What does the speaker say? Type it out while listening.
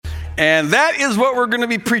And that is what we're going to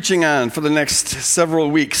be preaching on for the next several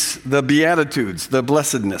weeks, the Beatitudes, the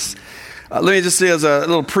blessedness. Let me just say as a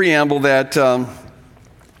little preamble that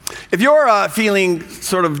if you're feeling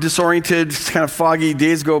sort of disoriented, kind of foggy,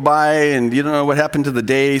 days go by and you don't know what happened to the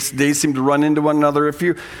days seem to run into one another, if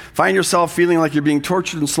you find yourself feeling like you're being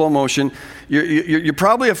tortured in slow motion, you're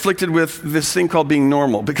probably afflicted with this thing called being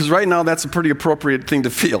normal, because right now that's a pretty appropriate thing to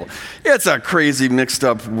feel. It's a crazy, mixed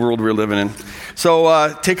up world we're living in.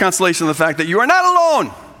 So take consolation in the fact that you are not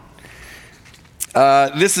alone.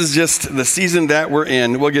 This is just the season that we're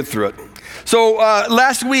in. We'll get through it. So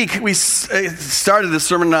last week we started the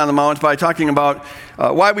Sermon on the Mount by talking about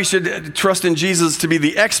why we should trust in Jesus to be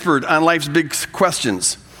the expert on life's big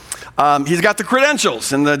questions. He's got the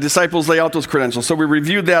credentials, and the disciples lay out those credentials. So we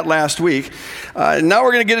reviewed that last week. Now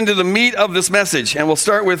we're going to get into the meat of this message, and we'll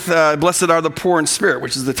start with Blessed are the poor in spirit,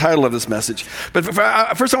 which is the title of this message. But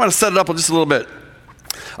first I want to set it up just a little bit.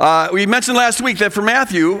 We mentioned last week that for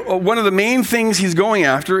Matthew, one of the main things he's going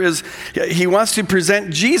after is he wants to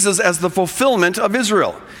present Jesus as the fulfillment of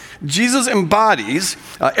Israel. Jesus embodies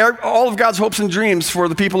all of God's hopes and dreams for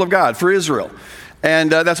the people of God, for Israel.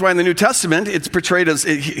 And that's why in the New Testament, it's portrayed as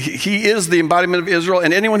he is the embodiment of Israel,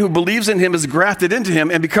 and anyone who believes in him is grafted into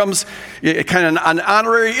him and becomes kind of an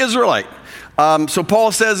honorary Israelite. So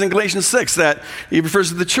Paul says in Galatians 6 that he refers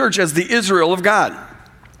to the church as the Israel of God.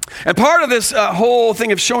 And part of this whole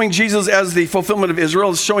thing of showing Jesus as the fulfillment of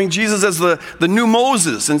Israel is showing Jesus as the new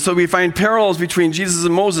Moses. And so we find parallels between Jesus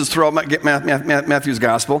and Moses throughout Matthew's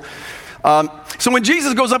gospel. So when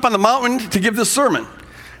Jesus goes up on the mountain to give this sermon,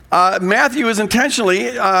 Matthew is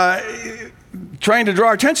intentionally trying to draw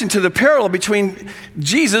our attention to the parallel between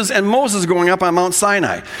Jesus and Moses going up on Mount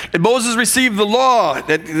Sinai. And Moses received the law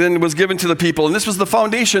that then was given to the people, and this was the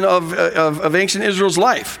foundation of ancient Israel's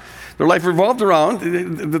life. Their life revolved around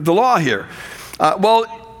the law here.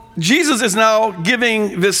 Well, Jesus is now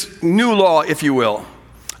giving this new law, if you will.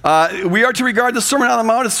 We are to regard the Sermon on the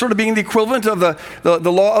Mount as sort of being the equivalent of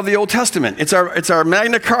the law of the Old Testament. It's our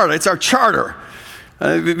Magna Carta. It's our charter.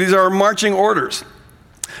 These are our marching orders.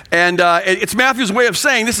 And it's Matthew's way of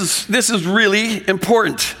saying this is really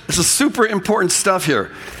important. This is super important stuff here.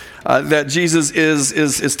 That Jesus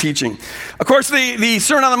is teaching. Of course, the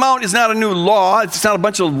Sermon on the Mount is not a new law. It's not a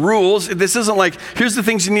bunch of rules. This isn't like, here's the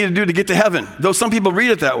things you need to do to get to heaven. Though some people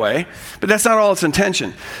read it that way, but that's not all its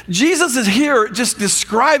intention. Jesus is here just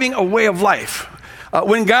describing a way of life.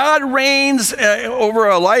 When God reigns over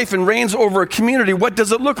a life and reigns over a community, what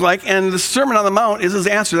does it look like? And the Sermon on the Mount is his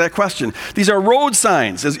answer to that question. These are road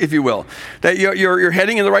signs, if you will, that you're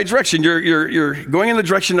heading in the right direction. You're going in the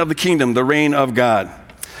direction of the kingdom, the reign of God.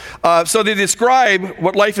 So they describe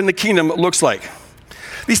what life in the kingdom looks like.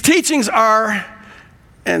 These teachings are,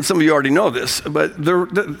 and some of you already know this, but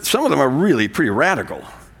some of them are really pretty radical.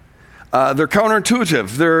 They're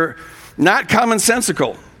counterintuitive. They're not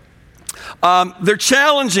commonsensical. They're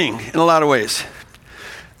challenging in a lot of ways.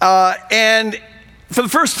 And for the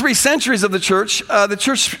first 3 centuries of the church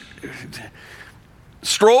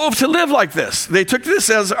strove to live like this. They took this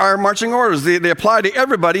as our marching orders. They apply to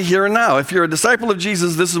everybody here and now. If you're a disciple of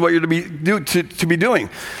Jesus, this is what you're to be doing.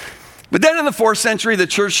 But then in the 4th century, the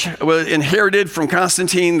church inherited from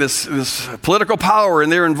Constantine this political power,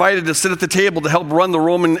 and they were invited to sit at the table to help run the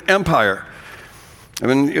Roman Empire. I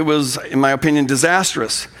mean, it was, in my opinion,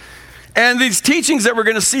 disastrous. And these teachings that we're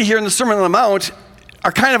going to see here in the Sermon on the Mount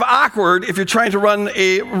are kind of awkward if you're trying to run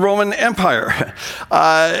a Roman Empire.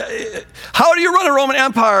 How do you run a Roman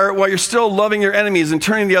Empire while you're still loving your enemies and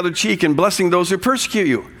turning the other cheek and blessing those who persecute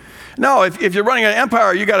you? No, if you're running an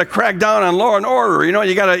empire, you got to crack down on law and order. You know,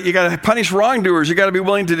 you got to punish wrongdoers. You got to be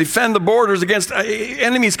willing to defend the borders against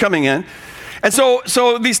enemies coming in. And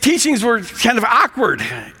so these teachings were kind of awkward,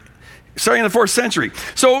 starting in the 4th century.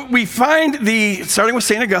 So we find starting with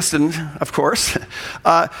St. Augustine, of course,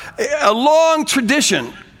 a long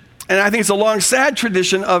tradition, and I think it's a long, sad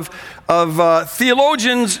tradition of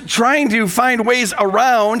theologians trying to find ways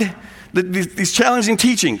around these challenging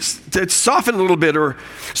teachings, to soften a little bit.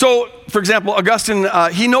 So, for example, Augustine,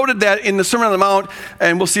 he noted that in the Sermon on the Mount,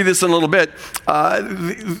 and we'll see this in a little bit,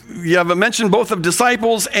 you have a mention both of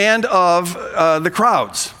disciples and of the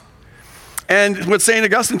crowds. And what St.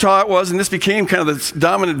 Augustine taught was, and this became kind of the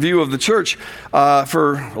dominant view of the church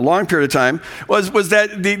for a long period of time, was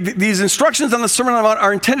that these instructions on the Sermon on the Mount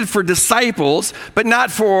are intended for disciples, but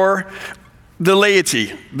not for the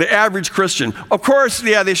laity, the average Christian. Of course,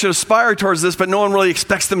 yeah, they should aspire towards this, but no one really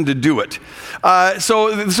expects them to do it.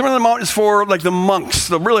 So the Sermon on the Mount is for like the monks,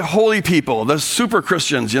 the really holy people, the super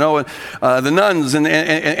Christians, the nuns and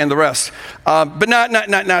the rest, but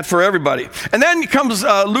not for everybody. And then comes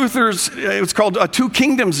Luther's, it's called a two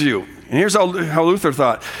kingdoms view. And here's how Luther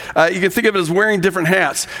thought. You can think of it as wearing different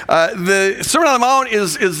hats. The Sermon on the Mount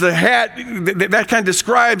is the hat that kind of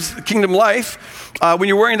describes kingdom life when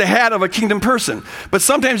you're wearing the hat of a kingdom person. But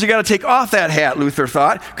sometimes you got to take off that hat, Luther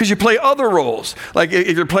thought, because you play other roles. Like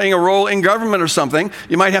if you're playing a role in government or something,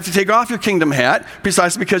 you might have to take off your kingdom hat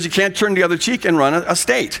precisely because you can't turn the other cheek and run a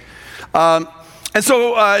state. And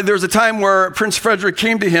so there was a time where Prince Frederick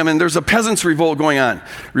came to him, and there's a peasants' revolt going on,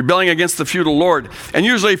 rebelling against the feudal lord. And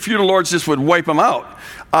usually feudal lords just would wipe them out.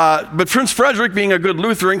 But Prince Frederick, being a good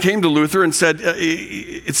Lutheran, came to Luther and said,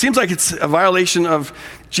 it seems like it's a violation of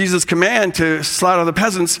Jesus' command to slaughter the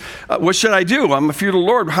peasants. What should I do? I'm a feudal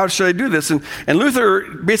lord. How should I do this? And Luther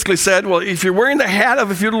basically said, well, if you're wearing the hat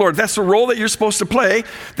of a feudal lord, that's the role that you're supposed to play,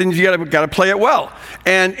 then you got to play it well.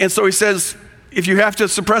 And so he says, if you have to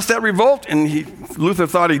suppress that revolt, and Luther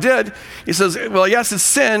thought he did, he says, well, yes, it's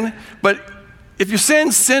sin, but if you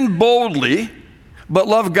sin boldly, but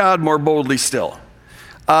love God more boldly still.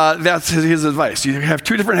 That's his advice. You have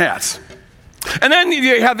two different hats. And then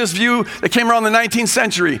you have this view that came around the 19th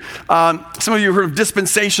century. Some of you have heard of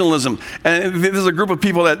dispensationalism. And this is a group of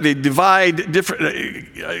people that they divide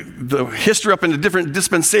the history up into different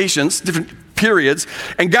dispensations, different periods.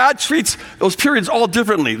 And God treats those periods all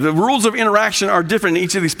differently. The rules of interaction are different in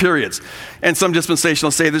each of these periods. And some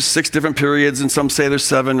dispensationalists say there's 6 different periods, and some say there's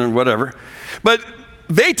 7 or whatever. But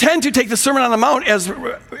they tend to take the Sermon on the Mount as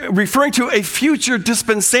referring to a future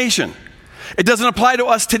dispensation. It doesn't apply to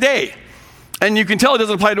us today. And you can tell it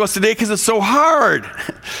doesn't apply to us today because it's so hard.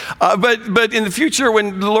 But in the future,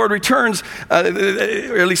 when the Lord returns, or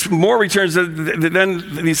at least more returns,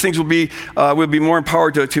 then these things will be more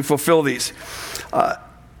empowered to fulfill these.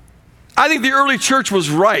 I think the early church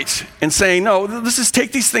was right in saying, no, let's just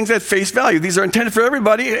take these things at face value. These are intended for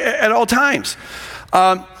everybody at all times.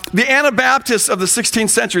 The Anabaptists of the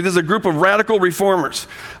 16th century, this is a group of radical reformers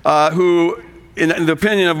who, in the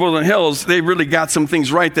opinion of Woodland Hills, they really got some things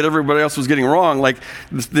right that everybody else was getting wrong, like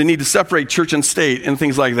the need to separate church and state and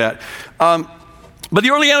things like that. But the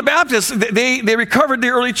early Anabaptists, they recovered the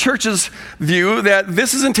early church's view that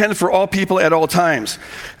this is intended for all people at all times.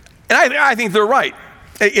 And I think they're right.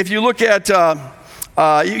 If you look at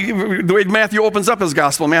the way Matthew opens up his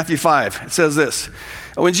gospel, Matthew 5, it says this.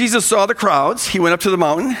 When Jesus saw the crowds, he went up to the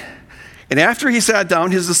mountain, and after he sat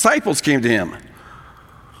down, his disciples came to him.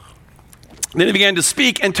 Then he began to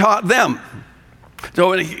speak and taught them.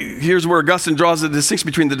 So here's where Augustine draws the distinction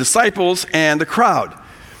between the disciples and the crowd.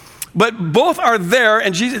 But both are there,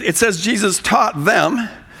 and it says Jesus taught them.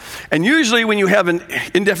 And usually when you have an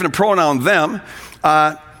indefinite pronoun, them,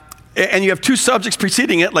 and you have two subjects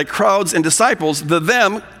preceding it, like crowds and disciples, the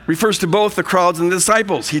them refers to both the crowds and the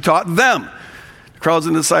disciples. He taught them, the crowds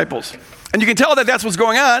and the disciples. And you can tell that that's what's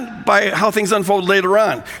going on by how things unfold later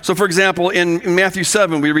on. So for example, in Matthew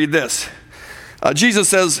 7, we read this. Jesus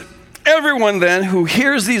says, everyone then who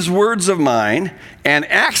hears these words of mine and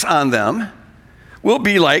acts on them will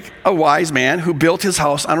be like a wise man who built his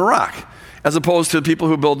house on a rock, as opposed to people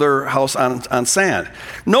who build their house on sand.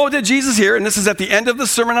 Note that Jesus here, and this is at the end of the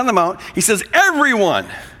Sermon on the Mount, he says everyone.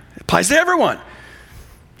 It applies to everyone.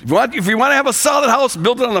 If you want to have a solid house,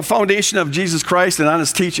 build it on the foundation of Jesus Christ and on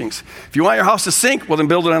his teachings. If you want your house to sink, well, then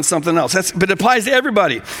build it on something else. But it applies to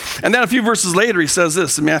everybody. And then a few verses later, he says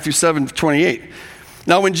this in Matthew 7:28.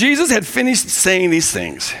 Now, when Jesus had finished saying these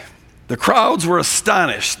things, the crowds were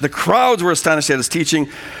astonished. The crowds were astonished at his teaching,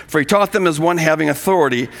 for he taught them as one having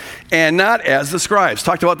authority and not as the scribes.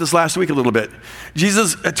 Talked about this last week a little bit.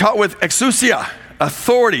 Jesus taught with exousia,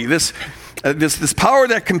 authority, this power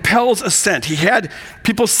that compels assent. He had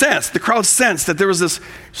people sense, the crowd sensed that there was this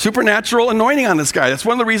supernatural anointing on this guy. That's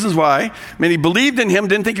one of the reasons why many believed in him,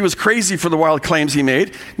 didn't think he was crazy for the wild claims he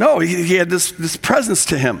made. No, he had this presence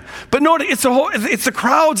to him. But note, it's the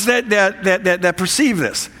crowds that perceive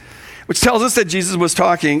this, which tells us that Jesus was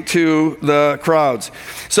talking to the crowds.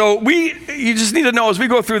 So you just need to know, as we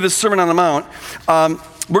go through this Sermon on the Mount,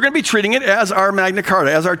 we're going to be treating it as our Magna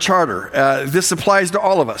Carta, as our charter. This applies to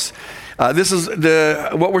all of us. This is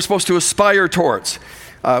what we're supposed to aspire towards.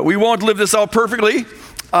 We won't live this out perfectly,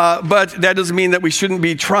 but that doesn't mean that we shouldn't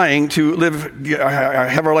be trying to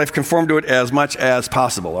have our life conform to it as much as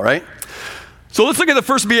possible, all right? So let's look at the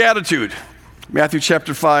first beatitude, Matthew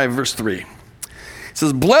chapter 5, verse 3. It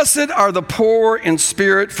says, "Blessed are the poor in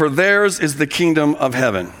spirit, for theirs is the kingdom of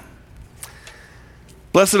heaven."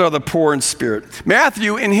 Blessed are the poor in spirit.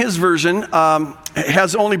 Matthew, in his version,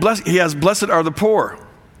 has blessed are the poor,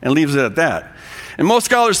 and leaves it at that. And most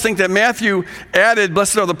scholars think that Matthew added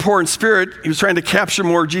blessed are the poor in spirit. He was trying to capture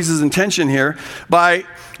more of Jesus' intention here by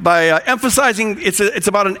emphasizing it's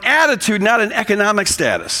about an attitude, not an economic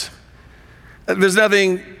status. There's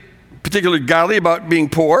nothing particularly godly about being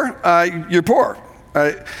poor. You're poor.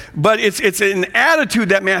 But it's an attitude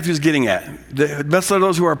that Matthew's getting at. Blessed are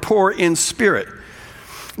those who are poor in spirit.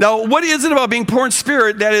 Now, what is it about being poor in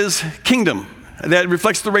spirit that is kingdom, that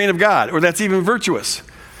reflects the reign of God, or that's even virtuous?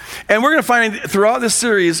 And we're going to find throughout this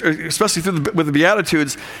series, especially with the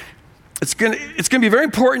Beatitudes, it's going to be very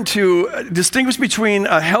important to distinguish between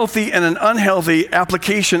a healthy and an unhealthy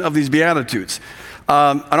application of these Beatitudes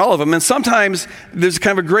on all of them. And sometimes there's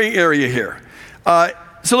kind of a gray area here.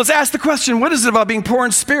 So let's ask the question, what is it about being poor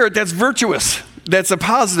in spirit that's virtuous, that's a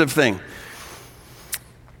positive thing?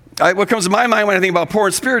 What comes to my mind when I think about poor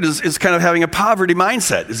in spirit is kind of having a poverty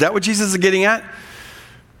mindset. Is that what Jesus is getting at?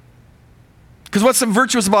 Because what's so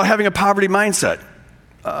virtuous about having a poverty mindset?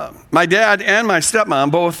 My dad and my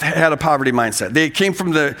stepmom both had a poverty mindset. They came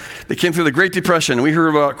through the Great Depression, and we heard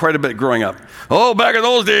about quite a bit growing up. Oh, back in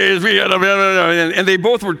those days, we had and they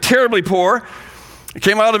both were terribly poor.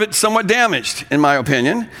 Came out of it somewhat damaged, in my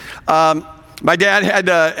opinion. My dad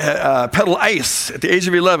had pedal ice at the age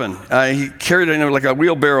of 11. He carried it in like a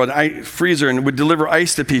wheelbarrow, an freezer, and would deliver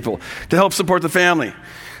ice to people to help support the family.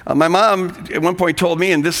 My mom at one point told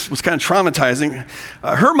me, and this was kind of traumatizing,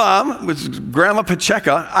 her mom was Grandma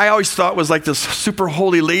Pacheca. I always thought was like this super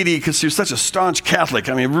holy lady because she was such a staunch Catholic.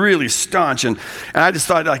 I mean, really staunch. And I just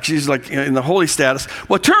thought like she's like in the holy status.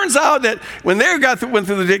 Well, it turns out that when they went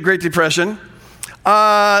through the Great Depression,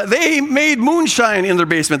 they made moonshine in their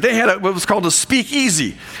basement. They had what was called a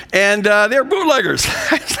speakeasy, and they were bootleggers.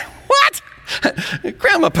 I was like, what?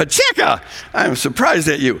 Grandma Pacheca, I'm surprised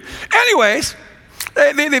at you. Anyways,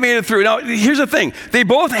 they made it through. Now, here's the thing. They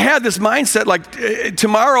both had this mindset like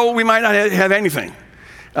tomorrow we might not have anything.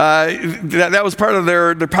 That was part of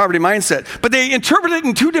their poverty mindset. But they interpreted it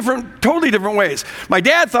in totally different ways. My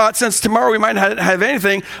dad thought since tomorrow we might not have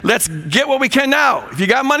anything, let's get what we can now. If you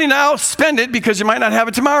got money now, spend it because you might not have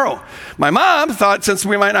it tomorrow. My mom thought since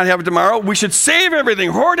we might not have it tomorrow, we should save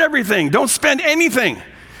everything, hoard everything, don't spend anything.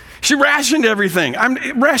 She rationed everything.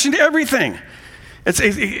 I rationed everything. It's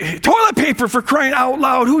toilet paper, for crying out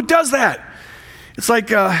loud. Who does that? It's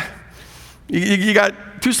like you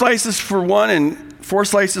got 2 slices for one and 4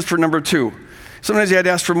 slices for number 2. Sometimes you had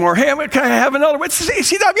to ask for more. Hey, can I have another one?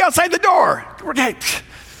 She's outside the door. Okay.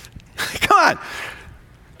 Come on.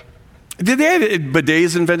 Did they have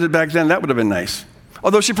bidets invented back then? That would have been nice.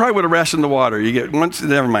 Although she probably would have rationed the water. You get once,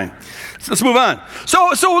 never mind. So let's move on. So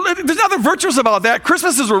there's nothing virtuous about that.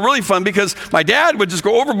 Christmases were really fun because my dad would just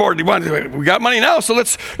go overboard. We got money now, so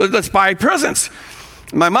let's buy presents.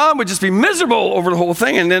 My mom would just be miserable over the whole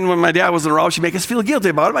thing, and then when my dad was around, she'd make us feel guilty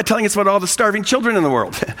about it by telling us about all the starving children in the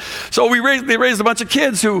world. So they raised a bunch of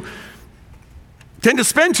kids who tend to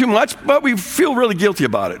spend too much, but we feel really guilty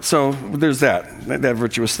about it. So there's that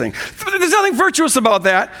virtuous thing. There's nothing virtuous about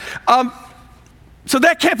that. So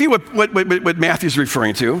that can't be what Matthew's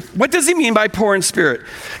referring to. What does he mean by poor in spirit?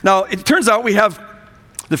 Now, it turns out we have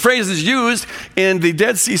the phrase is used in the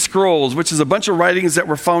Dead Sea Scrolls, which is a bunch of writings that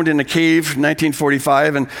were found in a cave in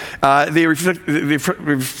 1945, and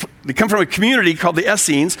they come from a community called the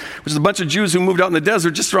Essenes, which is a bunch of Jews who moved out in the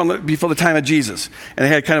desert just before the time of Jesus, and they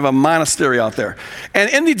had kind of a monastery out there. And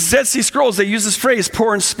in the Dead Sea Scrolls, they use this phrase,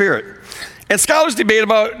 poor in spirit. And scholars debate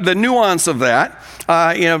about the nuance of that,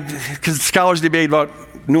 because scholars debate about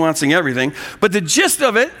nuancing everything, but the gist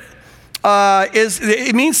of it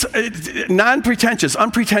it means non-pretentious,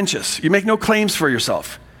 unpretentious. You make no claims for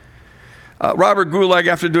yourself. Robert Gulag,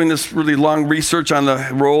 after doing this really long research on the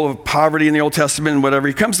role of poverty in the Old Testament and whatever,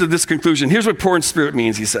 he comes to this conclusion. Here's what poor in spirit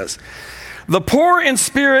means, he says. The poor in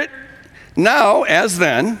spirit now, as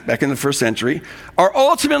then, back in the first century, are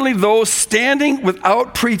ultimately those standing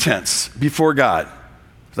without pretense before God.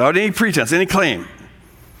 Without any pretense, any claim.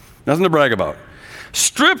 Nothing to brag about.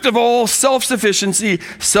 Stripped of all self-sufficiency,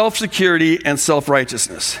 self-security, and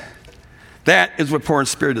self-righteousness. That is what poor in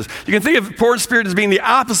spirit is. You can think of poor in spirit as being the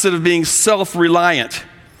opposite of being self-reliant.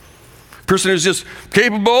 A person who's just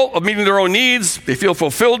capable of meeting their own needs, they feel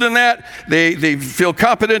fulfilled in that, they feel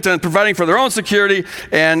competent in providing for their own security,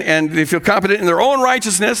 and they feel competent in their own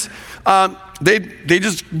righteousness. They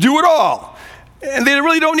just do it all. And they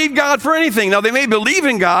really don't need God for anything. Now, they may believe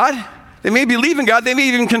in God, they may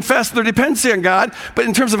even confess their dependency on God, but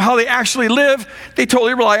in terms of how they actually live, they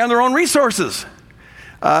totally rely on their own resources.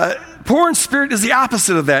 Poor in spirit is the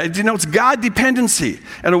opposite of that. It denotes God dependency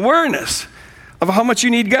and awareness of how much you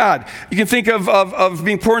need God. You can think of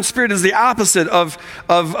being poor in spirit as the opposite of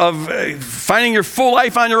finding your full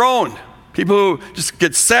life on your own. People who just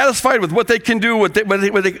get satisfied with what they can do, what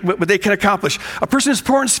they can accomplish. A person who's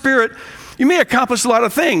poor in spirit, you may accomplish a lot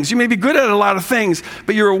of things. You may be good at a lot of things,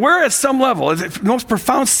 but you're aware at some level, at the most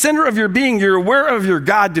profound center of your being, you're aware of your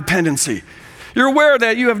God dependency. You're aware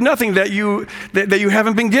that you have nothing that you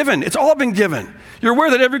haven't been given. It's all been given. You're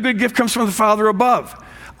aware that every good gift comes from the Father above.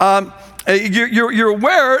 You're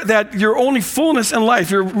aware that your only fullness in life,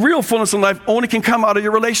 your real fullness in life, only can come out of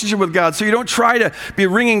your relationship with God. So you don't try to be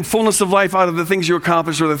wringing fullness of life out of the things you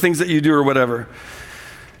accomplish or the things that you do or whatever.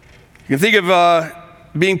 You can think of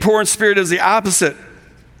being poor in spirit as the opposite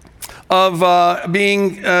of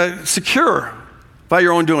being secure by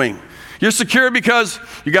your own doing. You're secure because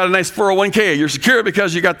you got a nice 401k. You're secure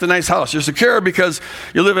because you got the nice house. You're secure because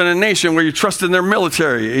you live in a nation where you trust in their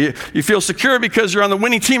military. You feel secure because you're on the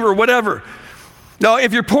winning team or whatever. Now,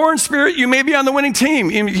 if you're poor in spirit, you may be on the winning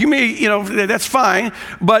team. You may, that's fine.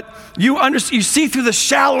 But you see through the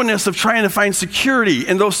shallowness of trying to find security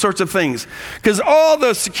in those sorts of things. Because all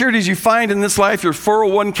the securities you find in this life, your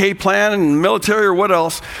 401k plan and military or what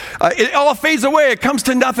else, it all fades away. It comes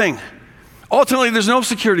to nothing. Ultimately, there's no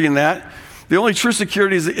security in that. The only true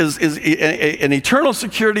security is an eternal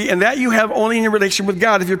security, and that you have only in your relationship with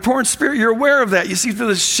God. If you're poor in spirit, you're aware of that. You see through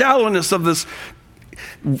the shallowness of this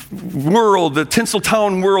world, the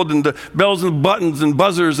Tinseltown world, and the bells and buttons and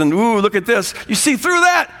buzzers, and ooh, look at this. You see through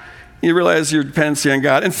that. You realize your dependency on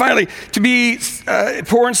God. And finally, to be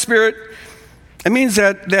poor in spirit, it means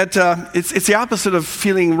that it's the opposite of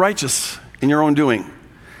feeling righteous in your own doing.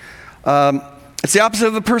 It's the opposite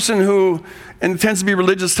of the person who, and it tends to be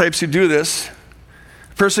religious types who do this,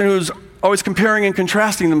 the person who's always comparing and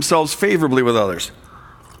contrasting themselves favorably with others.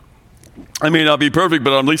 I may not be perfect,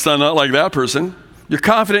 but at least I'm not like that person. You're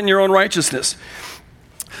confident in your own righteousness.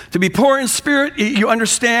 To be poor in spirit, you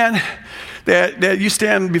understand that you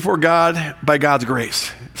stand before God by God's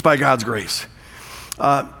grace. It's by God's grace.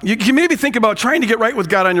 You can maybe think about trying to get right with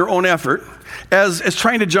God on your own effort as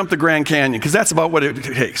trying to jump the Grand Canyon, because that's about what it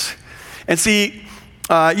takes. And see,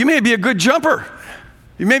 you may be a good jumper.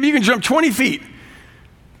 Maybe you can jump 20 feet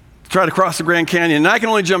to try to cross the Grand Canyon, and I can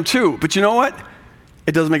only jump 2. But you know what?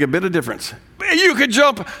 It doesn't make a bit of difference. You could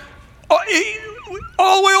jump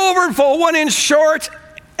all the way over and fall 1 inch short,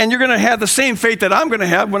 and you're going to have the same fate that I'm going to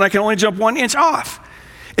have when I can only jump 1 inch off.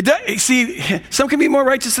 See, some can be more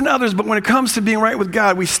righteous than others, but when it comes to being right with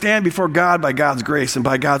God, we stand before God by God's grace and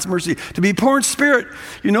by God's mercy. To be poor in spirit,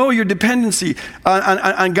 you know your dependency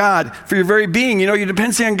on God for your very being. You know your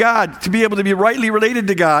dependency on God to be able to be rightly related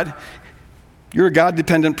to God. You're a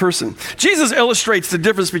God-dependent person. Jesus illustrates the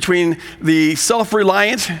difference between the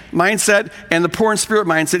self-reliant mindset and the poor in spirit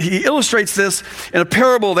mindset. He illustrates this in a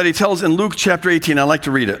parable that he tells in Luke chapter 18. I'd like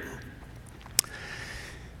to read it.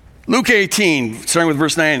 Luke 18, starting with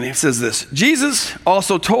verse 9, it says this: Jesus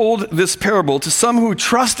also told this parable to some who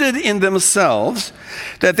trusted in themselves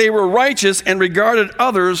that they were righteous and regarded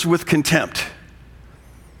others with contempt.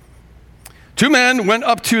 2 men went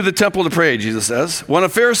up to the temple to pray, Jesus says, one a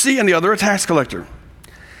Pharisee and the other a tax collector.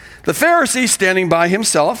 The Pharisee, standing by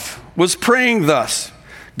himself, was praying thus: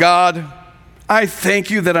 God, I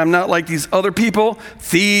thank you that I'm not like these other people,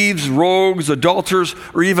 thieves, rogues, adulterers,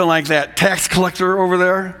 or even like that tax collector over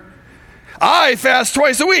there. I fast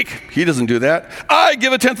twice a week. He doesn't do that. I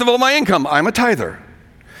give 1/10 of all my income. I'm a tither.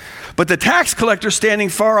 But the tax collector, standing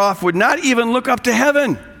far off, would not even look up to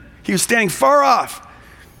heaven. He was standing far off,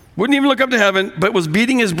 wouldn't even look up to heaven, but was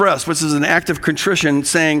beating his breast, which is an act of contrition,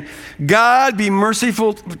 saying, God, be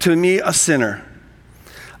merciful to me, a sinner.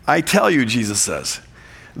 I tell you, Jesus says,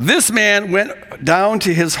 this man went down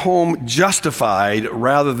to his home justified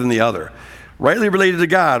rather than the other, rightly related to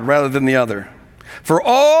God rather than the other. For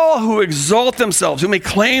all who exalt themselves, who make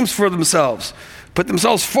claims for themselves, put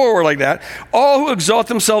themselves forward like that, all who exalt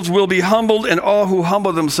themselves will be humbled, and all who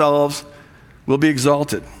humble themselves will be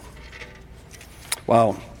exalted.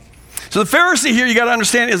 Wow. So the Pharisee here, you got to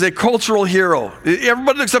understand, is a cultural hero.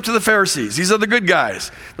 Everybody looks up to the Pharisees. These are the good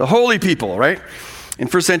guys, the holy people, right? In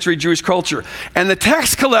first century Jewish culture. And the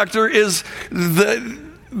tax collector is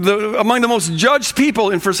among the most judged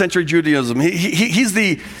people in first century Judaism. He's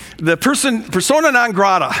the persona non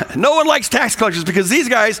grata. No one likes tax collectors because these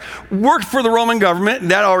guys worked for the Roman government,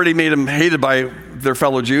 and that already made them hated by their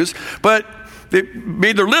fellow Jews. But they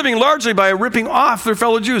made their living largely by ripping off their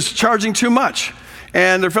fellow Jews, charging too much.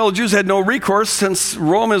 And their fellow Jews had no recourse since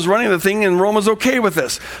Rome is running the thing, and Rome was okay with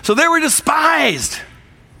this. So they were despised.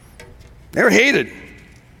 They were hated.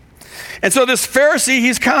 And so this Pharisee,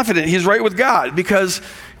 he's confident. He's right with God because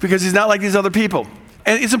he's not like these other people.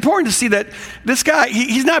 And it's important to see that this guy,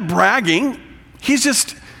 he's not bragging. He's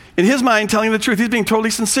just, in his mind, telling the truth. He's being totally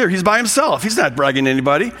sincere. He's by himself. He's not bragging to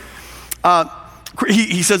anybody.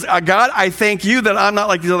 He says, God, I thank you that I'm not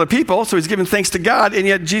like these other people. So he's giving thanks to God, and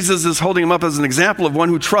yet Jesus is holding him up as an example of one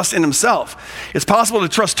who trusts in himself. It's possible to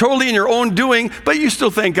trust totally in your own doing, but you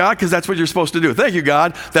still thank God because that's what you're supposed to do. Thank you,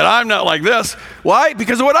 God, that I'm not like this. Why?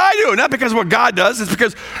 Because of what I do, not because of what God does. It's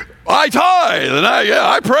because I tithe, and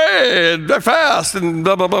I pray, and I fast, and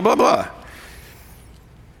blah, blah, blah, blah, blah.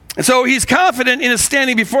 And so he's confident in his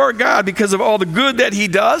standing before God because of all the good that he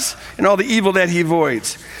does and all the evil that he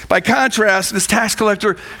avoids. By contrast, this tax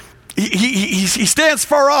collector, he stands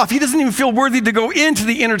far off. He doesn't even feel worthy to go into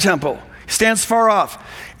the inner temple. He stands far off.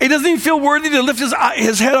 He doesn't even feel worthy to lift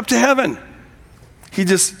his head up to heaven. He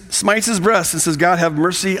just smites his breast and says, God, have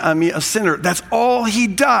mercy on me, a sinner. That's all he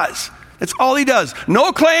does. That's all he does.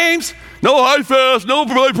 No claims, no I fast, no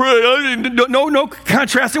I pray, no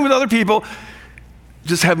contrasting with other people.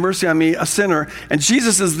 Just have mercy on me, a sinner. And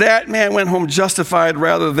Jesus says that man went home justified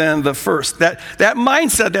rather than the first. That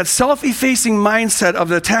mindset, that self-effacing mindset of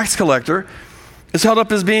the tax collector is held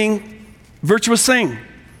up as being virtuous thing.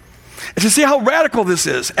 And to see how radical this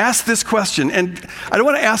is, ask this question. And I don't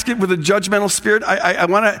want to ask it with a judgmental spirit. I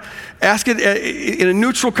want to ask it in a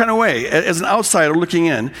neutral kind of way, as an outsider looking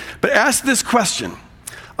in. But ask this question.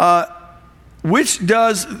 Which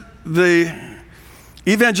does the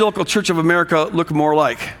Evangelical Church of America look more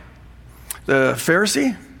like? The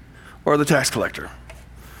Pharisee or the tax collector?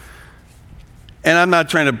 And I'm not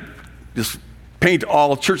trying to just paint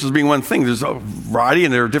all churches being one thing. There's a variety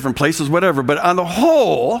and there are different places, whatever. But on the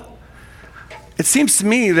whole, it seems to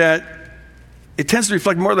me that it tends to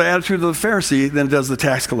reflect more the attitude of the Pharisee than it does the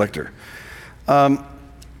tax collector.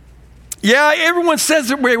 Yeah, everyone says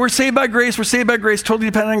that we're saved by grace, totally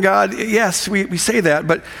dependent on God. Yes, we say that,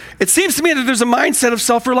 but it seems to me that there's a mindset of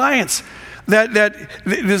self-reliance, that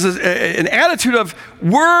there's an attitude of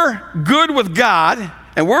we're good with God,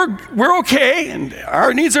 and we're okay, and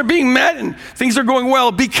our needs are being met, and things are going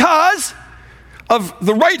well because of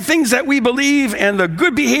the right things that we believe, and the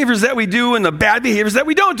good behaviors that we do, and the bad behaviors that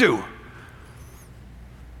we don't do.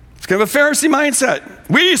 It's kind of a Pharisee mindset.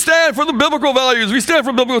 We stand for the biblical values. We stand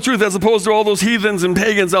for biblical truth as opposed to all those heathens and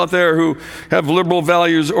pagans out there who have liberal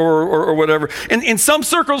values or whatever. And in some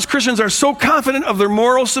circles, Christians are so confident of their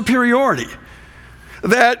moral superiority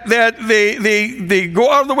that they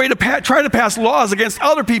go out of the way to try to pass laws against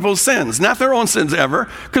other people's sins. Not their own sins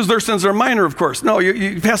ever, because their sins are minor, of course. No,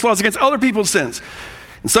 you pass laws against other people's sins.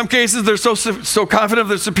 In some cases, they're so confident of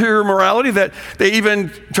their superior morality that they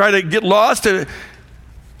even try to get laws to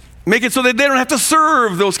make it so that they don't have to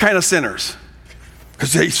serve those kind of sinners.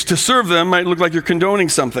 Because to serve them might look like you're condoning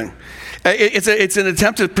something. It's an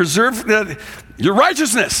attempt to preserve your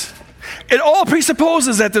righteousness. It all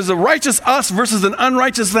presupposes that there's a righteous us versus an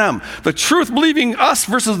unrighteous them. The truth-believing us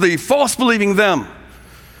versus the false-believing them.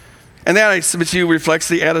 And that, I submit to you, reflects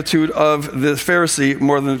the attitude of the Pharisee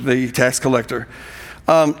more than the tax collector.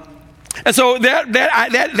 And so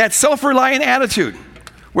that self-reliant attitude,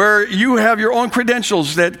 where you have your own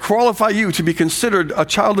credentials that qualify you to be considered a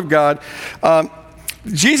child of God.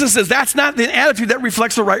 Jesus says that's not the attitude that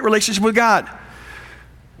reflects the right relationship with God.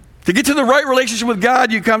 To get to the right relationship with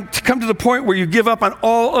God, you come to the point where you give up on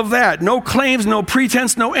all of that. No claims, no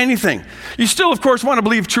pretense, no anything. You still, of course, want to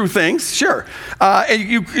believe true things, sure. And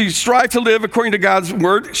you strive to live according to God's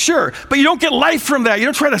word, sure. But you don't get life from that. You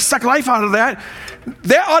don't try to suck life out of that.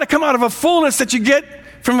 That ought to come out of a fullness that you get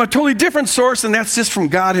from a totally different source, and that's just from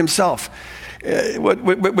God himself. What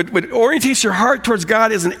orientates your heart towards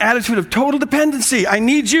God is an attitude of total dependency. I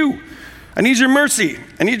need you. I need your mercy.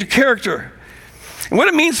 I need your character. And what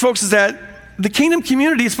it means, folks, is that the kingdom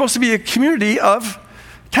community is supposed to be a community of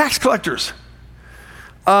tax collectors.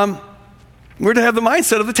 We're to have the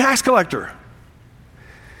mindset of the tax collector.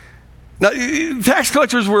 Now, tax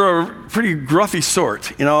collectors were a pretty gruffy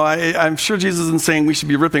sort. You know, I'm sure Jesus isn't saying we should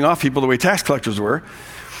be ripping off people the way tax collectors were.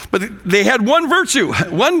 But they had one virtue,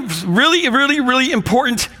 one really, really, really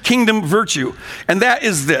important kingdom virtue, and that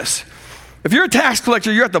is this. If you're a tax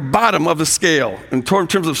collector, you're at the bottom of the scale in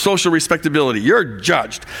terms of social respectability. You're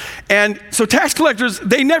judged. And so tax collectors,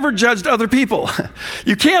 they never judged other people.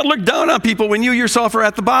 You can't look down on people when you yourself are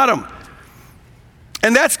at the bottom.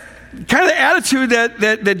 And that's kind of the attitude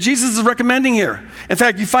that Jesus is recommending here. In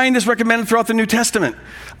fact, you find this recommended throughout the New Testament.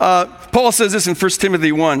 Paul says this in 1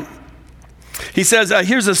 Timothy 1. He says,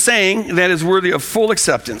 here's a saying that is worthy of full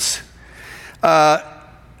acceptance.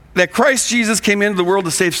 That Christ Jesus came into the world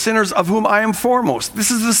to save sinners, of whom I am foremost.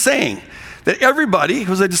 This is the saying. that everybody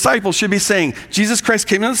who's a disciple should be saying, Jesus Christ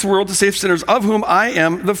came into this world to save sinners, of whom I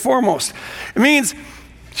am the foremost. It means you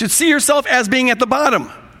should see yourself as being at the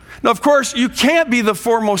bottom. Now, of course, you can't be the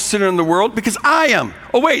foremost sinner in the world because I am.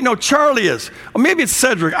 Oh, wait, no, Charlie is. Or maybe it's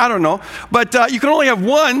Cedric, I don't know. But you can only have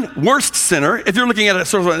one worst sinner if you're looking at a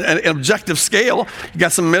sort of an objective scale. You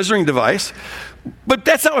got some measuring device. But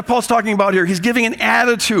that's not what Paul's talking about here. He's giving an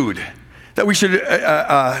attitude that we should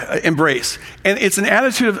embrace. And it's an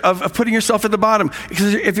attitude of putting yourself at the bottom.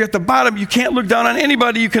 Because if you're at the bottom, you can't look down on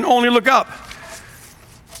anybody. You can only look up.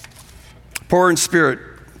 Poor in spirit.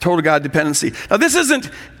 Total God dependency. Now, this isn't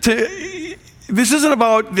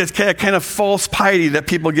about this kind of false piety that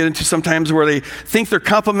people get into sometimes where they think they're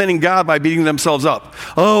complimenting God by beating themselves up.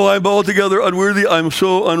 Oh, I'm altogether unworthy. I'm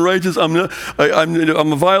so unrighteous. I'm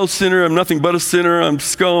a vile sinner. I'm nothing but a sinner. I'm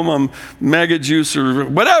scum. I'm maggot juice or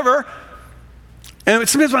whatever. And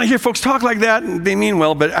sometimes when I hear folks talk like that, and they mean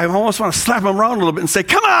well, but I almost want to slap them around a little bit and say,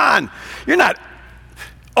 come on, you're not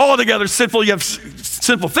altogether sinful. You have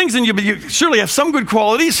sinful things in you, but you surely have some good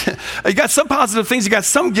qualities. You got some positive things. You got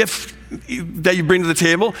some gift that you bring to the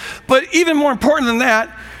table. But even more important than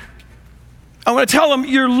that, I want to tell them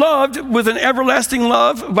you're loved with an everlasting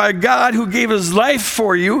love by God who gave his life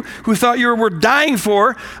for you, who thought you were worth dying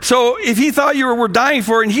for. So if he thought you were worth dying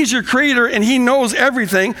for and he's your creator and he knows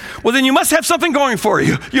everything, well, then you must have something going for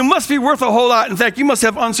you. You must be worth a whole lot. In fact, you must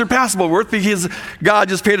have unsurpassable worth because God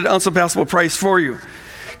just paid an unsurpassable price for you.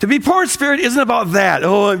 To be poor in spirit isn't about that.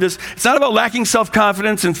 It's not about lacking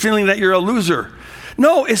self-confidence and feeling that you're a loser.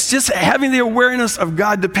 No, it's just having the awareness of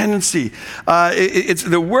God dependency. It's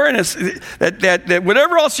the awareness that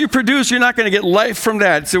whatever else you produce, you're not going to get life from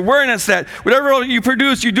that. It's the awareness that whatever else you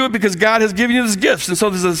produce, you do it because God has given you these gifts. And so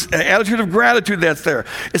there's this attitude of gratitude that's there.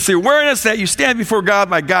 It's the awareness that you stand before God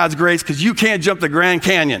by God's grace because you can't jump the Grand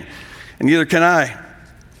Canyon, and neither can I.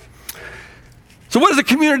 So what does a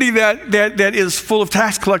community that is full of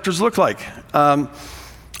tax collectors look like? A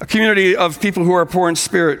community of people who are poor in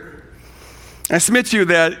spirit. I submit to you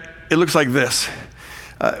that it looks like this.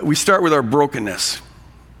 We start with our brokenness.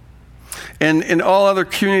 And in all other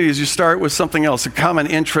communities, you start with something else, a common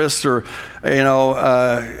interest or,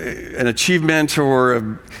 an achievement,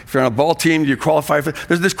 or if you're on a ball team, you qualify for it.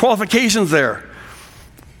 There's qualifications there.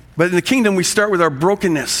 But in the kingdom, we start with our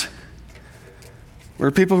brokenness. We're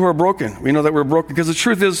people who are broken. We know that we're broken because the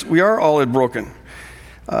truth is we are all broken.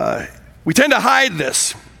 We tend to hide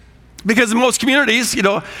this because in most communities,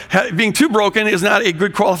 being too broken is not a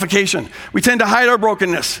good qualification. We tend to hide our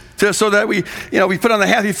brokenness so that we put on the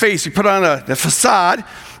happy face, we put on the facade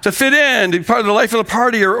to fit in, to be part of the life of the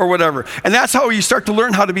party or whatever. And that's how you start to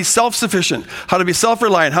learn how to be self-sufficient, how to be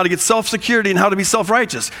self-reliant, how to get self-security, and how to be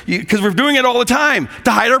self-righteous. Because we're doing it all the time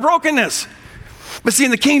to hide our brokenness. But see,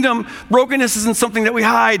 in the kingdom, brokenness isn't something that we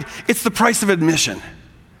hide. It's the price of admission.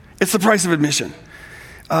 It's the price of admission.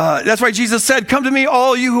 That's why Jesus said, come to me,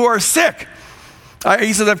 all you who are sick.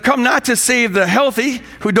 He said, I've come not to save the healthy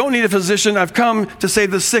who don't need a physician. I've come to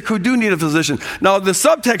save the sick who do need a physician. Now, the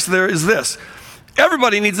subtext there is this.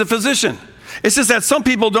 Everybody needs a physician. It's just that some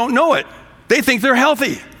people don't know it. They think they're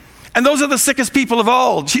healthy. And those are the sickest people of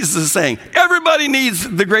all, Jesus is saying. Everybody needs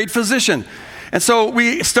the great physician. And so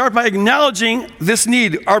we start by acknowledging this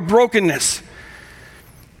need, our brokenness,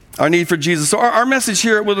 our need for Jesus. So our message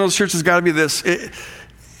here at Woodland Hills Church has got to be this.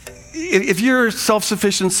 If you're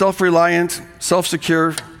self-sufficient, self-reliant,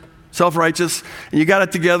 self-secure, self-righteous, and you got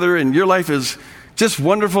it together and your life is just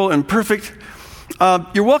wonderful and perfect,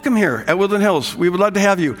 you're welcome here at Woodland Hills. We would love to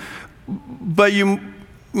have you. But you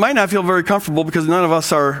might not feel very comfortable because none of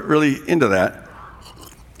us are really into that.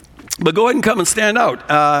 But go ahead and come and stand out.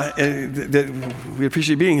 We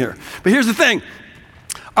appreciate being here. But here's the thing.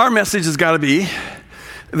 Our message has got to be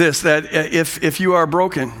this, that if you are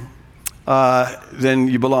broken, then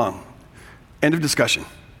you belong. End of discussion.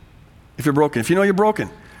 If you're broken. If you know you're broken.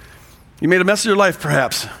 You made a mess of your life,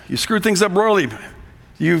 perhaps. You screwed things up royally.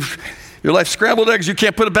 Your life scrambled eggs. You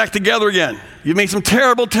can't put it back together again. You made some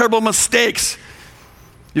terrible, terrible mistakes.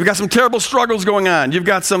 You've got some terrible struggles going on. You've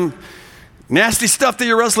got some nasty stuff that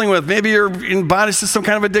you're wrestling with. Maybe you're in bondage to some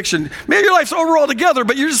kind of addiction. Maybe your life's over altogether,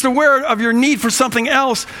 but you're just aware of your need for something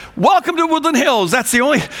else. Welcome to Woodland Hills. Here's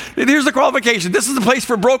the qualification. This is the place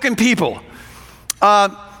for broken people.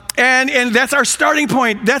 And that's our starting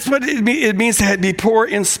point. That's what it means to be poor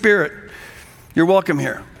in spirit. You're welcome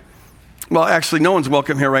here. Well, actually, no one's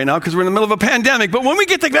welcome here right now because we're in the middle of a pandemic. But when we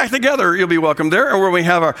get back together, you'll be welcome there. Or where we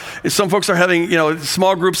have some folks are having,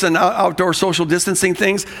 small groups and outdoor social distancing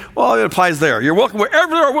things. Well, it applies there. You're welcome.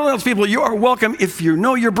 Wherever there are Woodland Hills people, you are welcome if you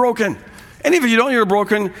know you're broken. Any of you don't, you're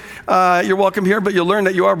broken. You're welcome here, but you'll learn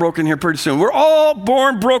that you are broken here pretty soon. We're all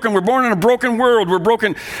born broken. We're born in a broken world. We're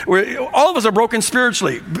broken. All of us are broken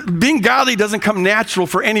spiritually. Being godly doesn't come natural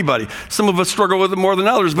for anybody. Some of us struggle with it more than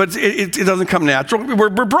others, but it doesn't come natural. We're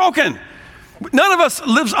broken. None of us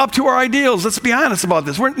lives up to our ideals. Let's be honest about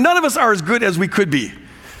this. None of us are as good as we could be.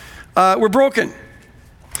 We're broken.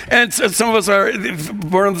 And some of us are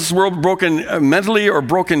born in this world broken mentally or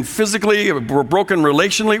broken physically. We're broken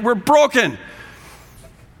relationally. We're broken.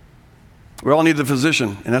 We all need the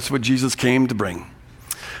physician, and that's what Jesus came to bring.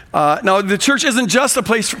 Now, the church isn't just a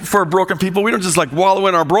place for broken people. We don't just like wallow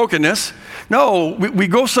in our brokenness. No, we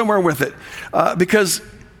go somewhere with it because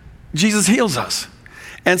Jesus heals us.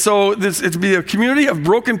 And so it's be a community of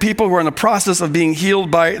broken people who are in the process of being healed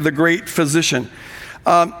by the great physician.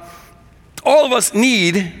 All of us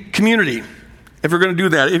need community if we're going to do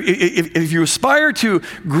that. If you aspire to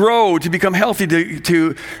grow, to become healthy,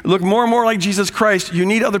 to look more and more like Jesus Christ, you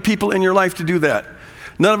need other people in your life to do that.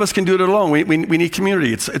 None of us can do it alone. We need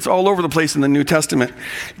community. It's all over the place in the New Testament.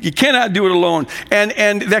 You cannot do it alone.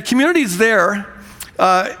 And that community is there.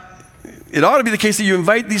 It ought to be the case that you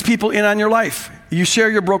invite these people in on your life. You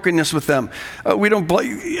share your brokenness with them.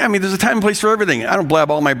 There's a time and place for everything. I don't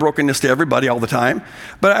blab all my brokenness to everybody all the time.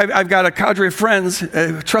 But I've got a cadre of friends,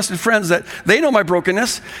 trusted friends, that they know my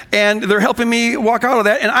brokenness, and they're helping me walk out of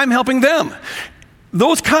that, and I'm helping them.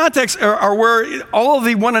 Those contexts are where all of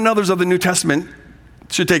the one another's of the New Testament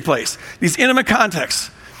should take place. These intimate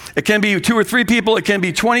contexts. It can be 2 or 3 people, it can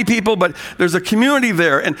be 20 people, but there's a community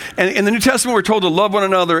there. And in the New Testament, we're told to love one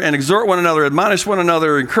another and exhort one another, admonish one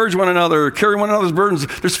another, encourage one another, carry one another's burdens.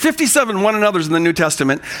 There's 57 one another's in the New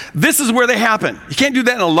Testament. This is where they happen. You can't do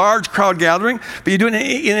that in a large crowd gathering, but you do it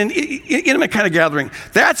in an intimate kind of gathering.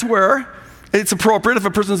 That's where it's appropriate if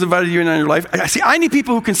a person's invited you in on your life. I need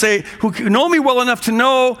people who know me well enough to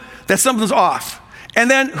know that something's off.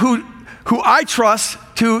 And then who I trust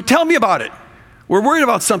to tell me about it. We're worried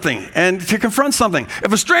about something and to confront something.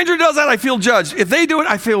 If a stranger does that, I feel judged. If they do it,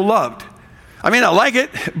 I feel loved. I may not like it,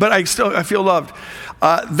 but I feel loved.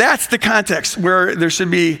 That's the context where there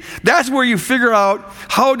should be. That's where you figure out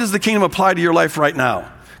how does the kingdom apply to your life right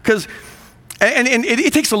now. Because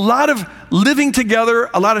it takes a lot of living together,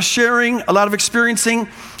 a lot of sharing, a lot of experiencing,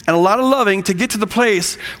 and a lot of loving to get to the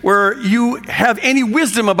place where you have any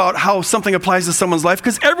wisdom about how something applies to someone's life.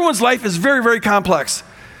 Because everyone's life is very, very complex.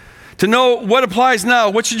 To know what applies now,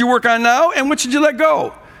 what should you work on now, and what should you let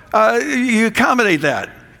go? You accommodate that.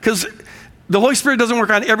 Because the Holy Spirit doesn't work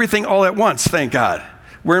on everything all at once, thank God.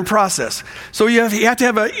 We're in process. So you have to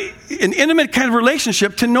have an intimate kind of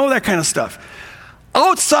relationship to know that kind of stuff.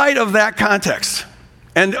 Outside of that context,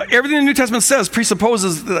 and everything the New Testament says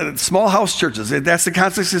presupposes small house churches. That's the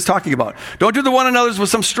context it's talking about. Don't do the one another's with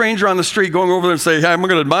some stranger on the street going over there and say, hey, I'm going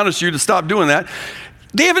to admonish you to stop doing that.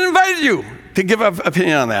 They haven't invited you to give an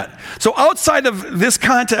opinion on that. So outside of this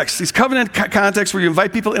context, these covenant contexts where you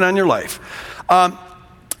invite people in on your life,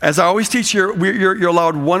 as I always teach here, you're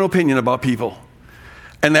allowed one opinion about people.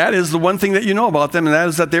 And that is the one thing that you know about them, and that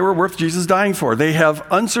is that they were worth Jesus dying for. They have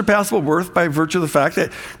unsurpassable worth by virtue of the fact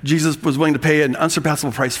that Jesus was willing to pay an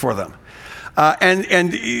unsurpassable price for them.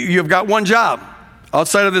 And you've got one job.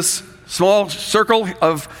 Outside of this small circle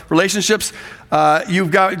of relationships,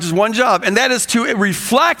 you've got just one job, and that is to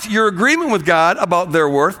reflect your agreement with God about their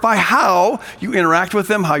worth by how you interact with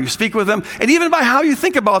them, how you speak with them, and even by how you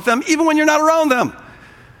think about them, even when you're not around them.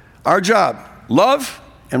 Our job, love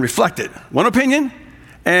and reflect it. One opinion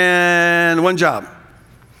and one job.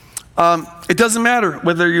 It doesn't matter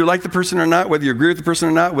whether you like the person or not, whether you agree with the person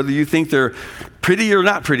or not, whether you think they're pretty or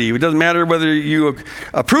not pretty. It doesn't matter whether you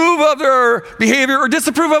approve of their behavior or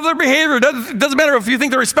disapprove of their behavior. It doesn't matter if you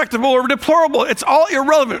think they're respectable or deplorable. It's all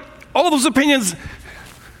irrelevant. All those opinions,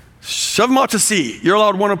 shove them out to sea. You're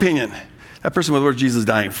allowed one opinion. That person was worth Jesus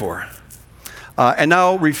dying for. And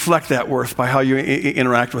now reflect that worth by how you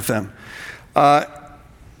interact with them.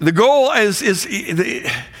 The goal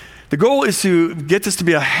is to get this to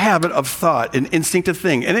be a habit of thought, an instinctive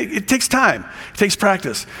thing. And it takes time. It takes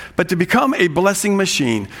practice. But to become a blessing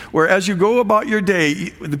machine, where as you go about your day,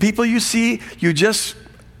 the people you see, you just,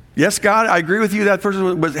 yes, God, I agree with you, that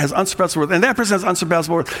person has unsurpassable worth. And that person has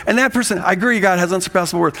unsurpassable worth. And that person, I agree, God has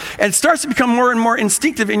unsurpassable worth. And it starts to become more and more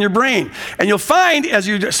instinctive in your brain. And you'll find as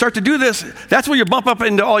you start to do this, that's where you bump up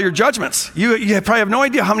into all your judgments. You probably have no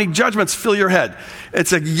idea how many judgments fill your head.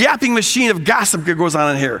 It's a yapping machine of gossip that goes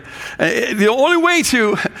on in here. The only way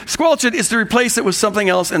to squelch it is to replace it with something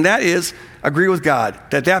else, and that is agree with God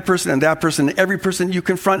that person and that person, every person you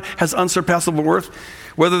confront has unsurpassable worth.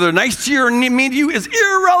 Whether they're nice to you or mean to you is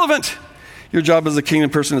irrelevant. Your job as a kingdom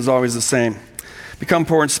person is always the same. become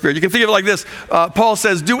poor in spirit. You can think of it like this. Paul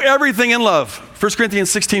says, do everything in love. 1 Corinthians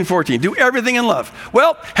 16:14. Do everything in love.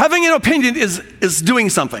 Well, having an opinion is doing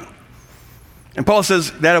something. And Paul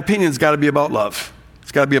says that opinion's got to be about love.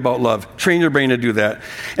 It's got to be about love. Train your brain to do that.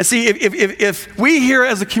 And see, if we here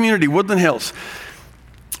as a community, Woodland Hills,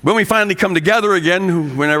 when we finally come together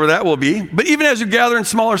again, whenever that will be, but even as you gather in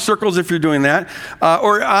smaller circles, if you're doing that,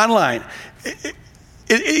 or online,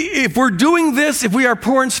 if we're doing this, if we are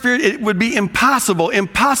poor in spirit, it would be impossible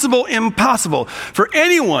for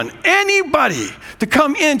anybody to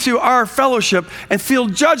come into our fellowship and feel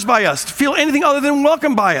judged by us, to feel anything other than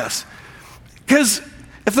welcome by us. Because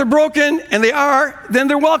if they're broken, and they are, then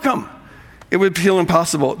they're welcome. It would feel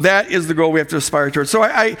impossible. That is the goal we have to aspire towards. So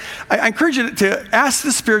I encourage you to ask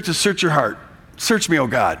the Spirit to search your heart. Search me, oh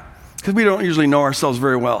God, because we don't usually know ourselves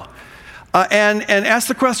very well. And ask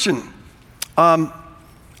the question,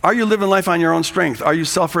 are you living life on your own strength? Are you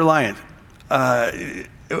self-reliant?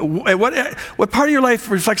 What part of your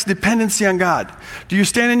life reflects dependency on God? Do you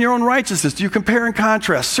stand in your own righteousness? Do you compare and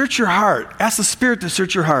contrast? Search your heart. Ask the Spirit to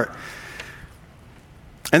search your heart.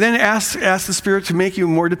 And then ask the Spirit to make you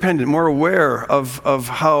more dependent, more aware of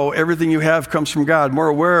how everything you have comes from God, more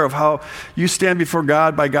aware of how you stand before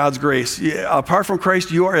God by God's grace. Apart from Christ,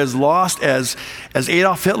 you are as lost as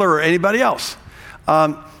Adolf Hitler or anybody else.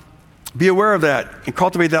 Be aware of that and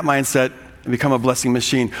cultivate that mindset and become a blessing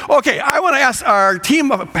machine. Okay, I want to ask our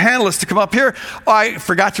team of panelists to come up here. I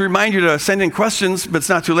forgot to remind you to send in questions, but it's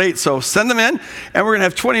not too late, so send them in, and we're going to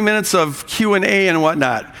have 20 minutes of Q&A and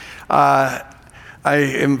whatnot. I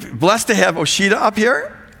am blessed to have Oshida up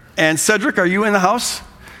here. And Cedric, are you in the house?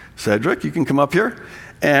 Cedric, you can come up here.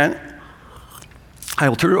 And I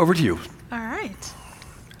will turn it over to you. All right.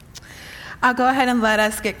 I'll go ahead and let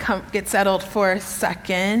us get settled for a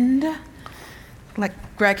second. Let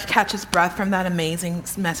Greg catch his breath from that amazing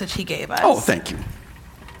message he gave us. Oh, thank you.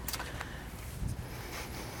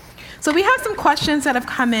 So we have some questions that have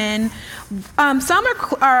come in. Some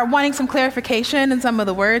are wanting some clarification in some of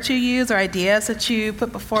the words you use or ideas that you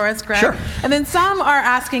put before us, Greg. Sure. And then some are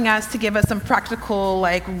asking us to give us some practical,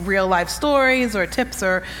 like real life stories or tips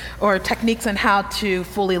or techniques on how to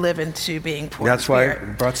fully live into being poor. That's why I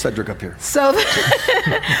brought Cedric up here. So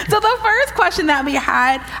the first question that we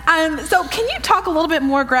had, so can you talk a little bit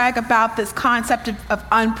more, Greg, about this concept of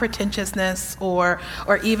unpretentiousness or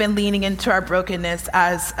even leaning into our brokenness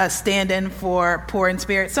as a stand-in for poor in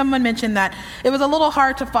spirit? Someone mentioned that it was a little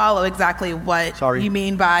hard to follow exactly what you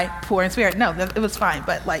mean by poor in spirit. No, it was fine,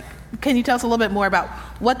 but can you tell us a little bit more about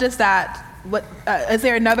what does that, is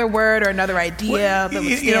there another word or another idea that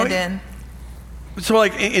would stand in? So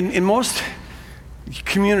in most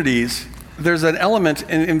communities, there's an element,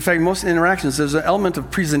 and in fact, most interactions, there's an element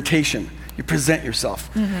of presentation. You present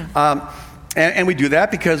yourself. Mm-hmm. And we do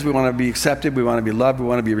that because we want to be accepted, we want to be loved, we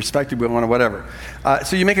want to be respected, we want to whatever.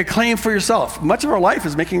 So you make a claim for yourself. Much of our life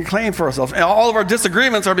is making a claim for ourselves. And all of our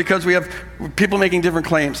disagreements are because we have people making different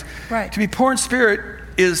claims. Right. To be poor in spirit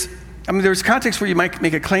is, there's contexts where you might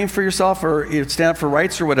make a claim for yourself or stand up for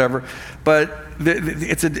rights or whatever, but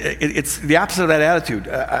it's the opposite of that attitude.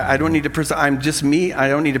 I don't need to present. I'm just me. I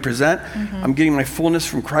don't need to present. Mm-hmm. I'm getting my fullness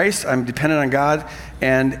from Christ. I'm dependent on God,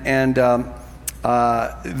 and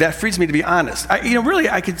that frees me to be honest. Really,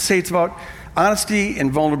 I could say it's about honesty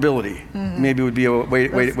and vulnerability. Mm-hmm. Maybe would be a way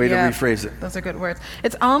to rephrase it. Those are good words.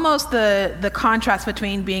 It's almost the contrast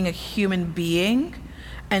between being a human being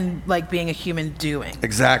and being a human doing.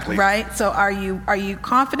 Exactly. Right? So are you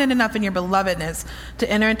confident enough in your belovedness to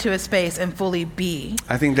enter into a space and fully be?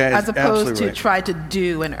 I think that is as opposed to right. Try to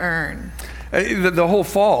do and earn. The whole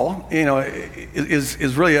fall,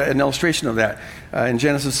 is really an illustration of that. In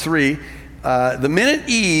Genesis 3, the minute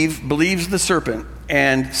Eve believes the serpent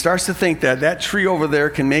and starts to think that tree over there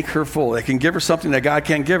can make her full, it can give her something that God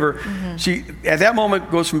can't give her, mm-hmm. She, at that moment,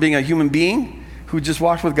 goes from being a human being who just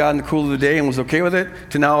walked with God in the cool of the day and was okay with it,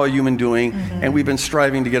 to now a human doing, mm-hmm. and we've been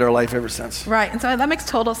striving to get our life ever since. Right, and so that makes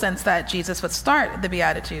total sense that Jesus would start the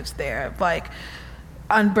Beatitudes there,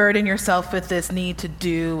 unburden yourself with this need to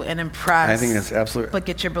do and impress. I think that's absolutely. But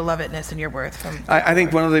get your belovedness and your worth from. I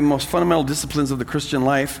think one of the most fundamental disciplines of the Christian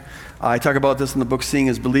life, I talk about this in the book Seeing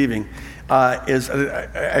is Believing, is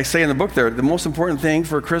I say in the book there, the most important thing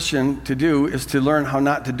for a Christian to do is to learn how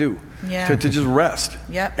not to do. Yeah. To just rest.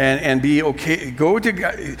 Yep. And be okay. Go to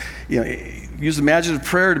God, use the imaginative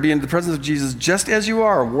prayer to be in the presence of Jesus just as you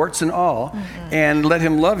are, warts and all, mm-hmm. and let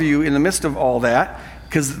him love you in the midst of all that.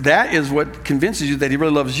 Because that is what convinces you that he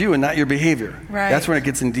really loves you and not your behavior. Right. That's when it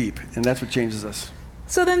gets in deep, and that's what changes us.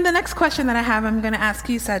 So then the next question that I have, I'm going to ask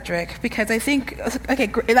you, Cedric, because I think, okay,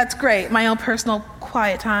 that's great. My own personal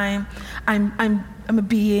quiet time. I'm a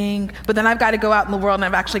being, but then I've got to go out in the world and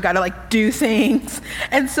I've actually got to like do things.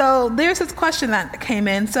 And so there's this question that came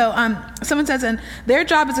in. So someone says, in their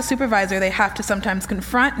job as a supervisor, they have to sometimes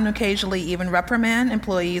confront and occasionally even reprimand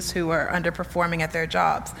employees who are underperforming at their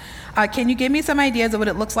jobs. Can you give me some ideas of what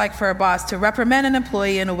it looks like for a boss to reprimand an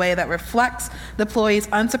employee in a way that reflects the employee's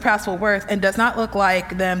unsurpassable worth and does not look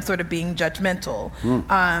like them sort of being judgmental?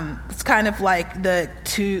 It's kind of like the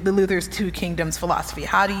Luther's two kingdoms philosophy.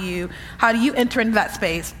 How do you enter into that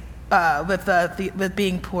space with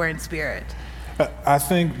being poor in spirit? I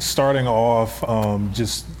think starting off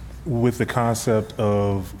just with the concept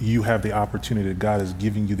of you have the opportunity, that God is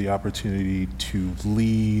giving you the opportunity to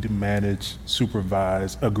lead, manage,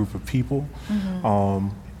 supervise a group of people.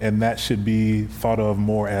 And that should be thought of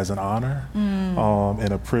more as an honor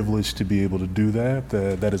and a privilege to be able to do that.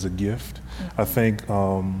 That is a gift. I think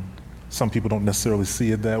some people don't necessarily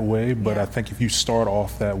see it that way, but I think if you start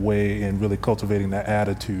off that way and really cultivating that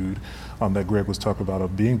attitude that Greg was talking about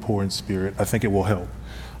of being poor in spirit, I think it will help.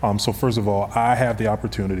 So first of all, I have the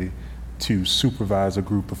opportunity to supervise a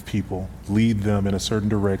group of people, lead them in a certain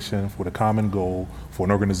direction with a common goal for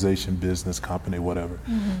an organization, business, company, whatever.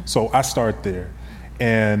 So I start there.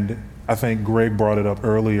 And I think Greg brought it up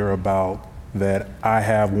earlier about that I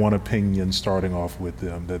have one opinion starting off with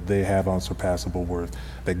them, that they have unsurpassable worth,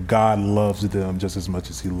 that God loves them just as much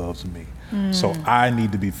as he loves me. So I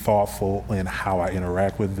need to be thoughtful in how I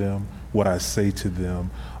interact with them, what I say to them,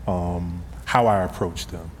 how I approach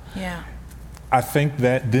them. Yeah. I think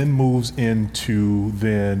that then moves into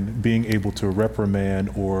then being able to reprimand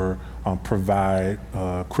or provide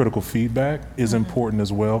critical feedback is important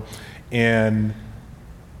as well. And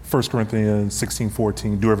 1 Corinthians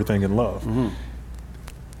 16:14, do everything in love.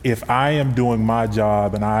 If I am doing my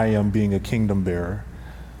job and I am being a kingdom bearer,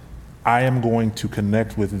 I am going to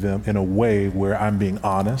connect with them in a way where I'm being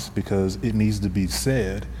honest because it needs to be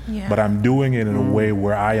said, but I'm doing it in a way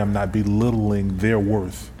where I am not belittling their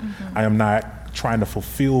worth. I am not trying to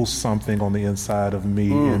fulfill something on the inside of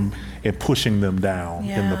me and pushing them down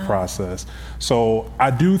in the process. So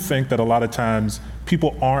I do think that a lot of times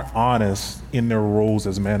people aren't honest in their roles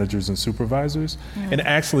as managers and supervisors, and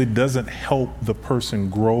actually doesn't help the person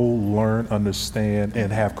grow, learn, understand,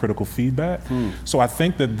 and have critical feedback. So I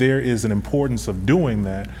think that there is an importance of doing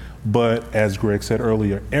that, but as Greg said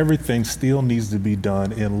earlier, everything still needs to be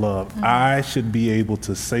done in love. I should be able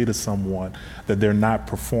to say to someone that they're not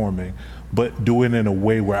performing, but do it in a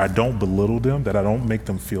way where I don't belittle them, that I don't make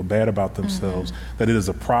them feel bad about themselves, that it is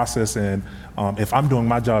a process. And if I'm doing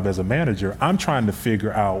my job as a manager, I'm trying to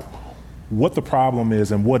figure out what the problem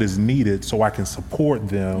is and what is needed so I can support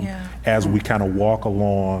them as we kind of walk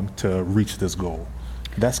along to reach this goal.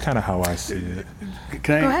 That's kind of how I see it.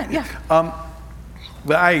 Can I? Go ahead, yeah.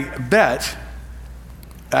 But I bet,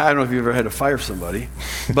 I don't know if you've ever had to fire somebody,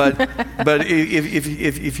 but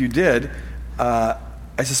if you did,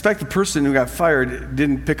 I suspect the person who got fired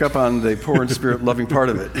didn't pick up on the poor in spirit loving part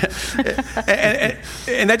of it.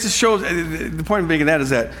 and that just shows, the point of making that is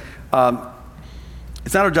that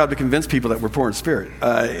it's not our job to convince people that we're poor in spirit.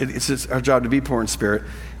 It's just our job to be poor in spirit.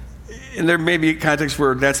 And there may be contexts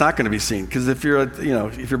where that's not going to be seen, because if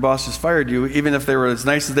if your boss just fired you, even if they were as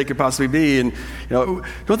nice as they could possibly be, and don't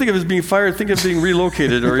think of it as being fired, think of it as being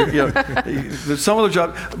relocated, or there's some other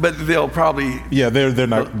job, but they'll probably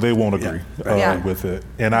they won't agree with it.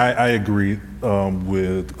 And I agree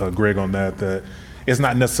with Greg on that it's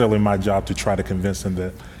not necessarily my job to try to convince them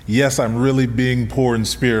that, yes, I'm really being poor in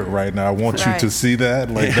spirit right now. I want you to see that.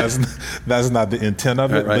 That's not the intent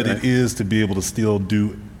of it, but it is to be able to still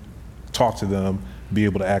talk to them, be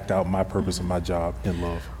able to act out my purpose and my job in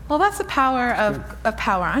love. Well, that's the power of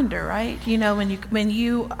power under, right? When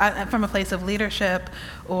you from a place of leadership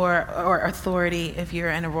or authority, if you're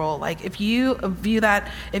in a role, like if you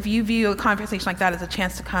view a conversation like that as a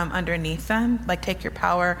chance to come underneath them, like take your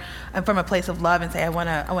power from a place of love and say, I want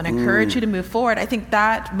to encourage you to move forward. I think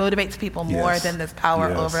that motivates people more than this power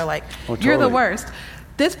over you're the worst.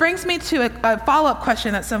 This brings me to a follow-up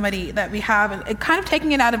question that we have, and kind of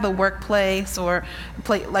taking it out of the workplace or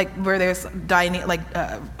where there's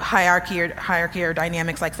hierarchy or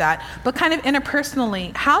dynamics like that, but kind of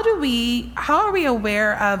interpersonally. How are we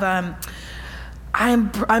aware of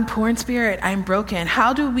I'm poor in spirit, I'm broken?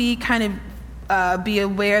 How do we kind of be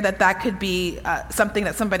aware that could be something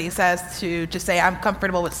that somebody says to just say, I'm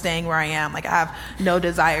comfortable with staying where I am, like I have no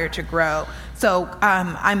desire to grow? So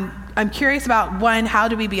I'm curious about, one, how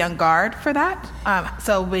do we be on guard for that?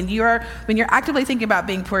 So when you're actively thinking about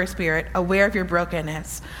being poor spirit, aware of your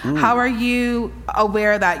brokenness, how are you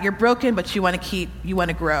aware that you're broken but you want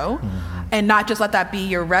to grow? and not just let that be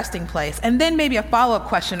your resting place. And then maybe a follow-up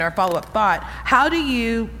question or a follow-up thought. How do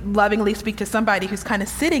you lovingly speak to somebody who's kind of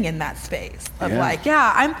sitting in that space of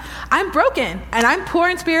I'm broken and I'm poor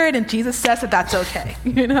in spirit, and Jesus says that that's okay,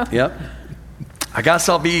 Yep. I guess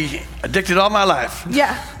I'll be addicted all my life.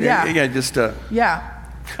 Yeah.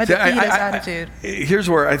 A defeatist attitude. Here's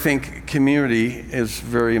where I think community is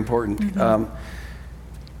very important.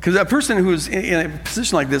 Because a person who's in a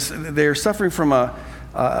position like this, they're suffering from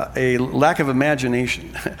a lack of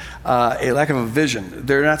imagination, a lack of a vision.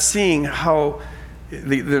 They're not seeing how,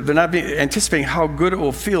 they're not anticipating how good it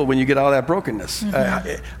will feel when you get out of that brokenness.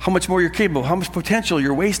 How much more you're capable, how much potential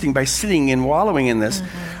you're wasting by sitting and wallowing in this.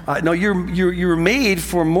 No, you're made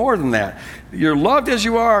for more than that. You're loved as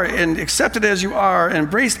you are and accepted as you are,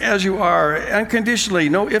 embraced as you are, unconditionally,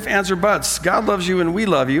 no ifs, ands, or buts. God loves you and we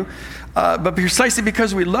love you. But precisely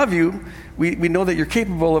because we love you, we know that you're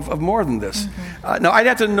capable of more than this. Now, I'd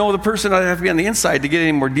have to know the person. I'd have to be on the inside to get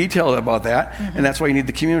any more detail about that, and that's why you need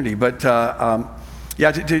the community. But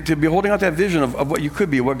to be holding out that vision of what you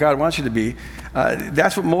could be, what God wants you to be,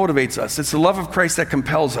 that's what motivates us. It's the love of Christ that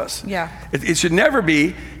compels us. Yeah. It should never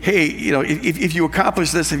be, hey, if you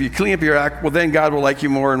accomplish this, if you clean up your act, well, then God will like you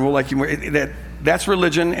more and we'll like you more. That's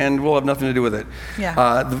religion, and we'll have nothing to do with it.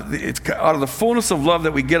 Yeah. It's out of the fullness of love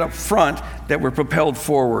that we get up front that we're propelled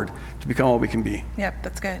forward to become all we can be. Yep,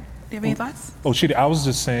 that's good. Do you have any thoughts? Oh, Sheeta, I was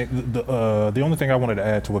just saying, the only thing I wanted to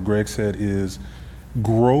add to what Greg said is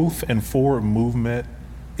growth and forward movement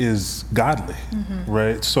is godly,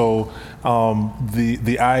 right? So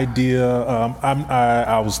the idea,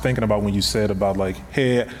 I was thinking about when you said about like,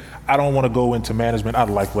 hey, I don't want to go into management. I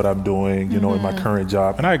like what I'm doing, in my current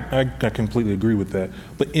job. And I completely agree with that.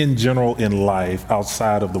 But in general, in life,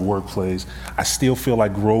 outside of the workplace, I still feel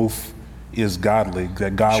like growth is godly,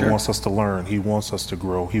 that God wants us to learn. He wants us to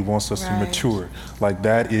grow. He wants us to mature. Like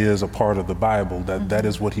that is a part of the Bible, that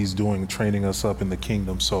is what he's doing, training us up in the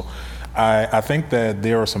kingdom. So I think that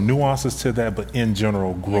there are some nuances to that, but in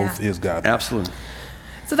general, growth is godly. Absolutely.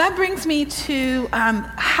 So that brings me to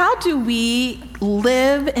how do we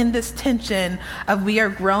live in this tension of we're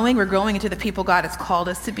growing into the people God has called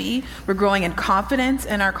us to be. We're growing in confidence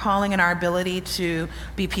in our calling and our ability to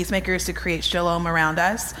be peacemakers, to create shalom around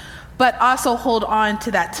us, but also hold on to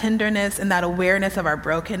that tenderness and that awareness of our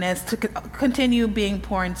brokenness to continue being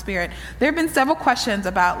poor in spirit. There have been several questions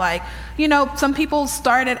about some people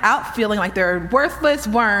started out feeling like they're worthless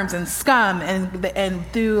worms and scum, and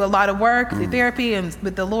through a lot of work, through therapy and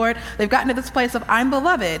with the Lord, they've gotten to this place of I'm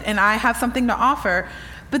beloved and I have something to offer.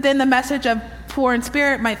 But then the message of poor in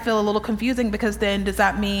spirit might feel a little confusing, because then does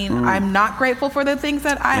that mean I'm not grateful for the things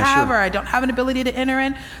that I have, or I don't have an ability to enter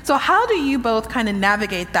in? So how do you both kind of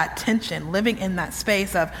navigate that tension, living in that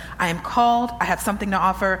space of I am called, I have something to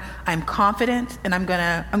offer, I'm confident, and I'm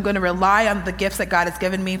gonna rely on the gifts that God has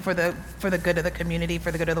given me for the good of the community,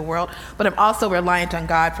 for the good of the world, but I'm also reliant on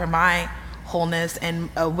God for my wholeness and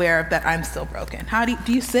aware that I'm still broken. How do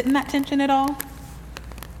you sit in that tension at all?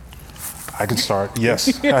 I can start.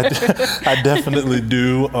 Yes, I definitely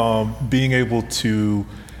do. Being able to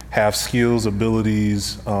have skills,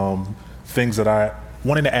 abilities, things that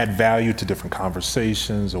wanting to add value to different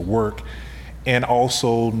conversations or work, and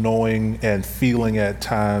also knowing and feeling at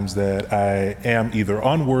times that I am either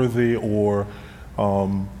unworthy or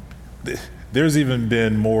there's even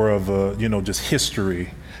been more of a, just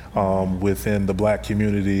history within the Black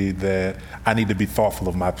community that I need to be thoughtful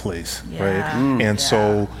of my place, right?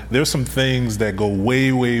 So there's some things that go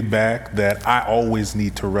way, way back that I always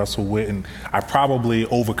need to wrestle with, and I probably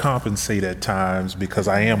overcompensate at times because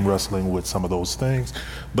I am wrestling with some of those things.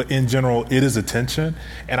 But in general, it is a tension,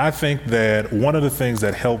 and I think that one of the things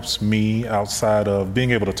that helps me outside of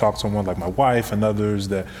being able to talk to someone like my wife and others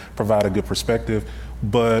that provide a good perspective,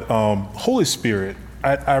 but Holy Spirit,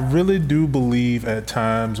 I really do believe at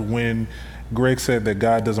times when Greg said that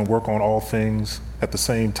God doesn't work on all things at the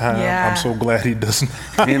same time. I'm so glad he doesn't.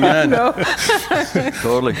 Amen.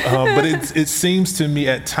 Totally. But it seems to me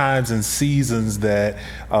at times and seasons that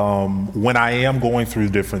when I am going through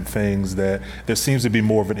different things, that there seems to be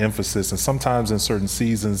more of an emphasis. And sometimes in certain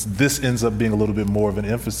seasons, this ends up being a little bit more of an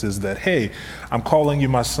emphasis that, hey, I'm calling you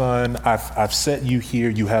my son. I've set you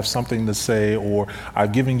here. You have something to say, or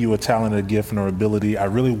I've given you a talent, a gift, and an ability. I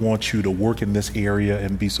really want you to work in this area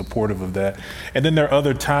and be supportive of that. And then there are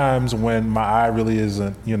other times when my eye really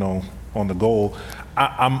isn't, on the goal.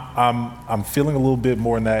 I'm feeling a little bit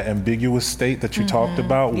more in that ambiguous state that you talked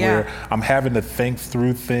about, where I'm having to think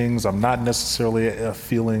through things. I'm not necessarily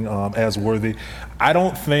feeling as worthy. I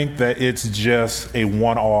don't think that it's just a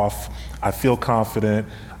one-off. I feel confident.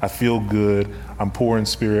 I feel good, I'm poor in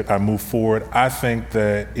spirit, I move forward. I think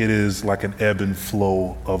that it is like an ebb and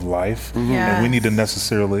flow of life. And we need to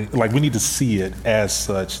we need to see it as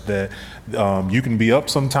such, that you can be up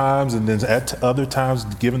sometimes, and then at other times,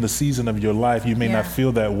 given the season of your life, you may not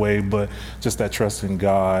feel that way, but just that trust in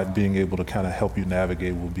God, being able to kind of help you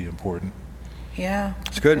navigate will be important. Yeah.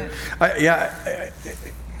 It's good.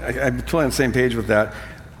 I'm totally on the same page with that.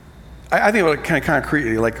 I think about it kind of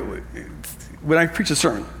concretely, like when I preach a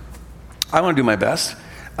sermon, I want to do my best,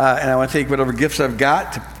 and I want to take whatever gifts I've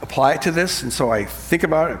got to apply it to this, and so I think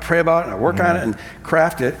about it, I pray about it, and I work on it and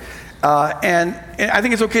craft it. And I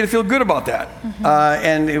think it's okay to feel good about that.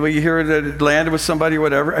 And when you hear it landed with somebody or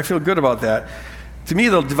whatever, I feel good about that. To me,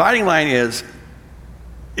 the dividing line is,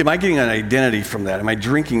 am I getting an identity from that? Am I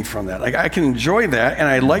drinking from that? Like, I can enjoy that, and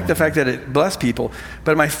I like the fact that it bless people,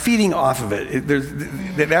 but am I feeding off of it?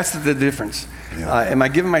 That's the difference. Am I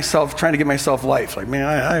trying to give myself life? Like, man,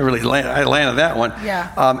 I really landed that one.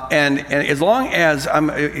 And as long as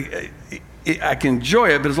I can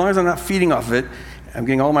enjoy it, but as long as I'm not feeding off of it, I'm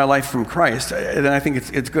getting all my life from Christ, then I think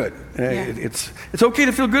it's good. It's okay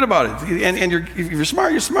to feel good about it. And if you're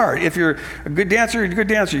smart, you're smart. If you're a good dancer, you're a good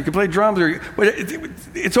dancer. You can play drums.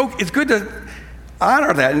 It's good to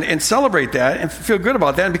honor that and celebrate that and feel good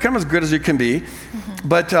about that and become as good as you can be.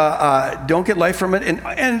 But don't get life from it.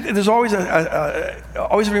 And there's always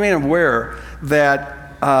always remain aware that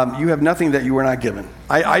you have nothing that you were not given.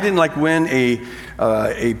 I didn't win a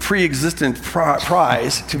pre-existent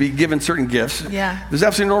prize to be given certain gifts. There's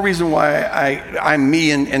absolutely no reason why I'm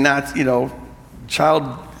me and not, child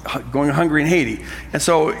going hungry in Haiti. And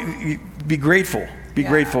so be grateful. Be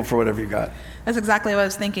grateful for whatever you got. That's exactly what I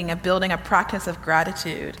was thinking, of building a practice of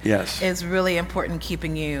gratitude. Is really important,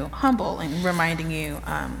 keeping you humble and reminding you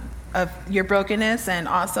of your brokenness, and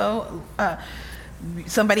also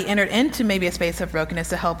somebody entered into maybe a space of brokenness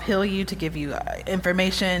to help heal you, to give you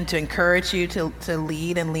information, to encourage you to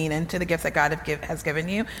lead and lean into the gifts that God has given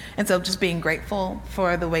you. And so just being grateful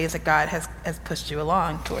for the ways that God has pushed you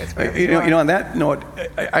along towards where you are. On that note,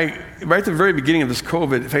 I right at the very beginning of this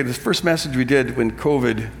COVID, in fact, this first message we did when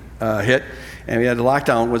COVID hit and we had the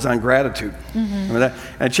lockdown was on gratitude. Remember that?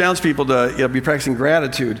 And I challenge people to be practicing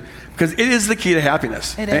gratitude, because it is the key to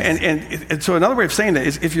happiness. It is. And so another way of saying that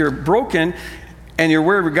is, if you're broken and you're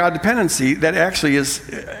aware of God dependency, that actually is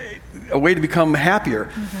a way to become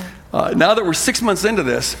happier. Now that we're 6 months into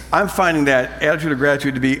this, I'm finding that attitude of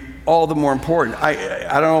gratitude to be all the more important. I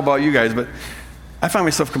don't know about you guys, but I find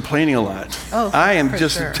myself complaining a lot. I am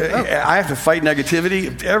just, I have to fight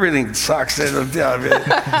negativity. Everything sucks.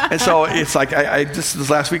 And so it's like, I just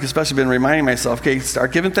this last week especially been reminding myself, okay,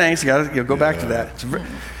 start giving thanks. You got to go back to that.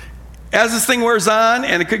 As this thing wears on,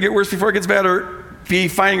 and it could get worse before it gets better, be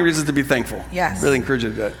finding reasons to be thankful. Really encourage you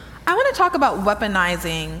to do that. I want to talk about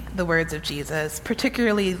weaponizing the words of Jesus,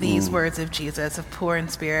 particularly these words of Jesus, of poor in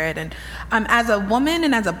spirit. And as a woman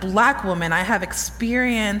and as a Black woman, I have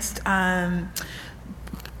experienced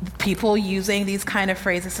people using these kind of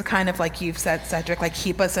phrases to kind of, like you've said, Cedric, like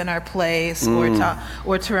keep us in our place,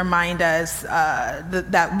 or to remind us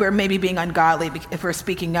that we're maybe being ungodly if we're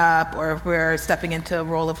speaking up or if we're stepping into a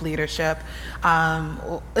role of leadership.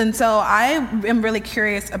 And so I am really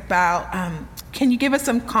curious about, can you give us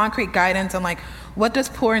some concrete guidance on what does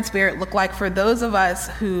poor in spirit look like for those of us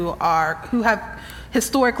who have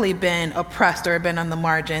historically been oppressed or been on the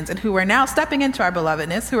margins, and who are now stepping into our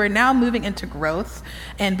belovedness, who are now moving into growth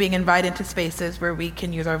and being invited into spaces where we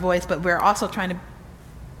can use our voice, but we're also trying to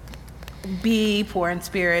be poor in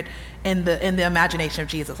spirit in the imagination of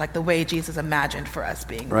Jesus, like the way Jesus imagined for us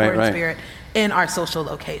being poor in spirit in our social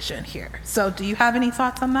location here. So do you have any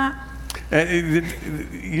thoughts on that? It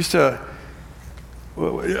used to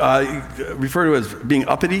refer to as being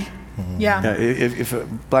uppity. If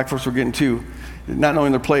Black folks were getting too, not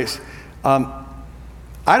knowing their place. I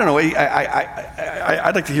don't know.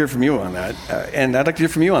 I'd like to hear from you on that, and I'd like to hear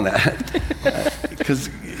from you on that. Because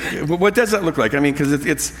what does that look like? I mean, because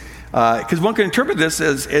because one can interpret this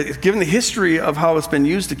as, given the history of how it's been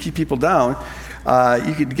used to keep people down,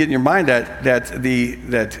 you could get in your mind that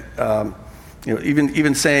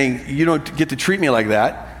even saying you don't get to treat me like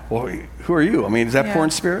that. Well, who are you? I mean, is that poor in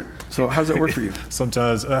spirit? So how does that work for you?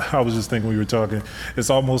 Sometimes, I was just thinking when we were talking, it's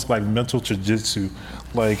almost like mental jiu-jitsu.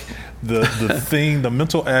 Like the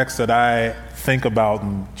mental acts that I think about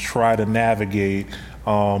and try to navigate,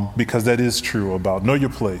 because that is true about know your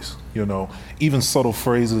place, even subtle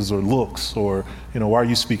phrases or looks, or, why are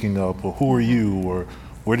you speaking up, or who are you, or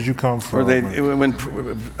Where did you come from?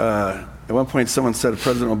 At one point someone said to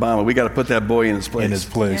President Obama, we got to put that boy in his place. In his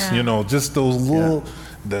place. Yeah. You know, just those little,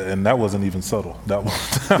 and that wasn't even subtle. That was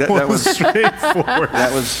straightforward.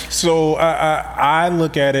 That was. So I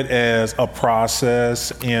look at it as a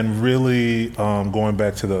process, and really going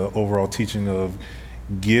back to the overall teaching of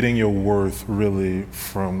getting your worth really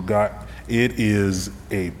from God. It is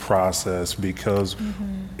a process because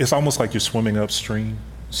it's almost like you're swimming upstream,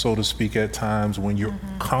 so to speak, at times when you're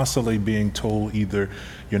constantly being told either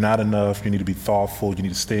you're not enough, you need to be thoughtful, you need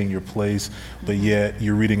to stay in your place, but yet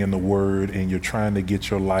you're reading in the Word and you're trying to get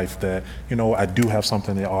your life that, you know, I do have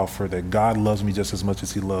something to offer, that God loves me just as much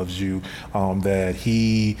as He loves you, that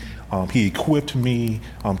He equipped me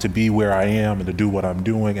to be where I am and to do what I'm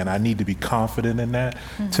doing, and I need to be confident in that.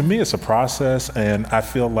 To me, it's a process, and I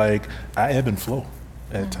feel like I ebb and flow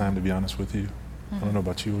at time, to be honest with you. I don't know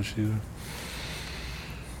about you, Oshida.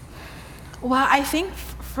 Well, I think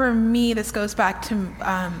for me, this goes back to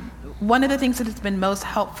one of the things that has been most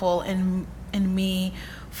helpful in me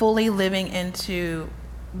fully living into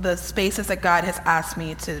the spaces that God has asked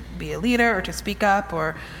me to be a leader or to speak up,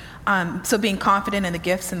 or so being confident in the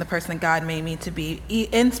gifts and the person that God made me to be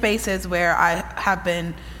in spaces where I have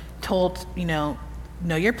been told, you know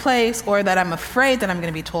your place, or that I'm afraid that I'm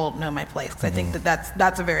going to be told know my place. Because I think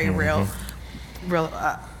that's a very real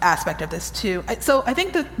aspect of this too. So I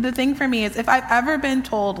think the thing for me is, if I've ever been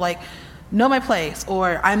told like, know my place,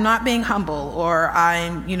 or I'm not being humble, or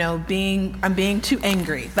I'm being too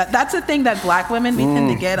angry. That's a thing that Black women we tend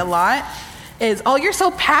to get a lot. Is, oh, you're so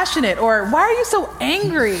passionate, or why are you so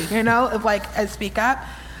angry? If like I speak up.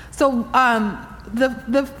 So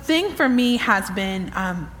the thing for me has been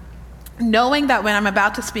knowing that when I'm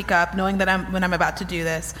about to speak up, knowing that when I'm about to do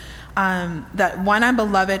this, that one, I'm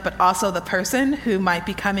beloved, but also the person who might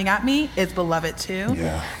be coming at me is beloved too.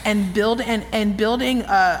 Yeah. And building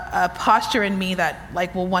a posture in me that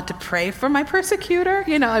like will want to pray for my persecutor.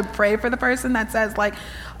 I pray for the person that says like,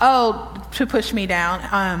 oh, to push me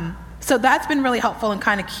down. So that's been really helpful in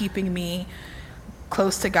kind of keeping me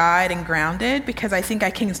close to God and grounded, because I think I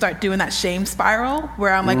can start doing that shame spiral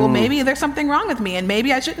where I'm like, well, maybe there's something wrong with me, and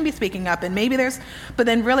maybe I shouldn't be speaking up, and but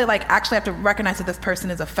then really like actually have to recognize that this person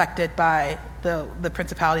is affected by the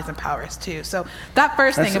principalities and powers too. So that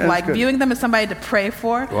first thing of like good. Viewing them as somebody to pray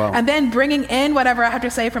for, wow. And then bringing in whatever I have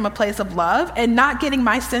to say from a place of love, and not getting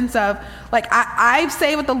my sense of like, I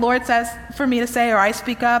say what the Lord says for me to say, or I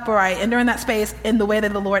speak up, or I enter in that space in the way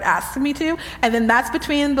that the Lord asks me to. And then that's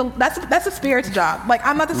the Spirit's job. Like,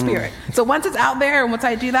 I'm not the Spirit. So once it's out there, and once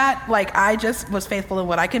I do that, like I just was faithful in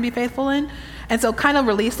what I can be faithful in. And so kind of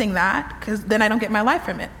releasing that, because then I don't get my life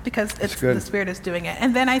from it, because the Spirit is doing it.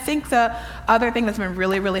 And then I think the other thing that's been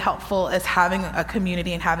really, really helpful is having a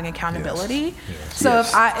community and having accountability. Yes. So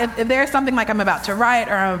if there's something like I'm about to write,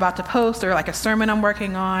 or I'm about to post, or like a sermon I'm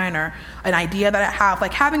working on, or an idea that I have,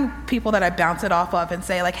 like having people that I bounce it off of and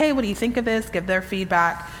say like, hey, what do you think of this? Give their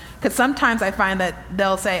feedback. Because sometimes I find that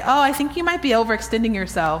they'll say, oh, I think you might be overextending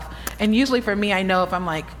yourself. And usually for me, I know if I'm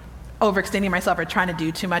like overextending myself or trying to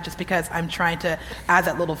do too much, it's because I'm trying to add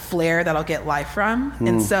that little flair that I'll get life from.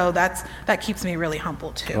 And so that keeps me really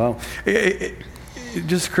humble too. Well, it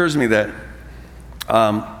just occurs to me that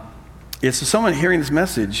if someone hearing this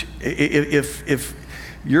message, if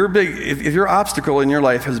your obstacle in your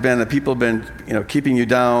life has been that people have been keeping you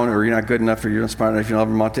down, or you're not good enough, or you're not smart enough, you don't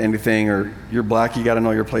amount to anything, or you're Black, you got to know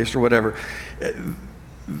your place, or whatever.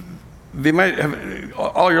 They might have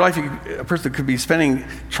all your life. A person could be spending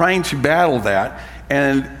trying to battle that,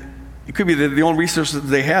 and it could be that the only resource that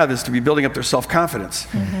they have is to be building up their self-confidence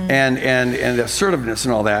and assertiveness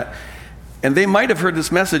and all that. And they might have heard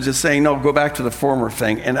this message as saying, "No, go back to the former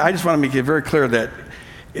thing." And I just want to make it very clear that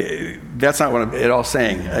that's not what I'm at all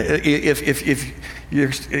saying. If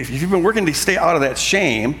you've been working to stay out of that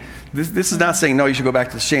shame, this is not saying, no, you should go back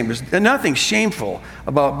to the shame. There's nothing shameful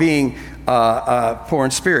about being poor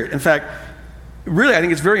in spirit. In fact, really, I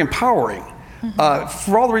think it's very empowering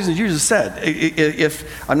for all the reasons you just said.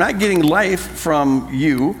 If I'm not getting life from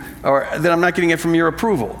you, then I'm not getting it from your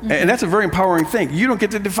approval. And that's a very empowering thing. You don't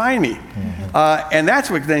get to define me. And that's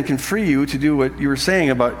what then can free you to do what you were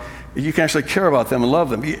saying about you can actually care about them and love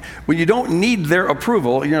them. When you don't need their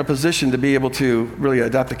approval, you're in a position to be able to really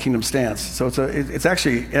adopt a kingdom stance. So it's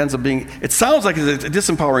actually ends up being, it sounds like it's a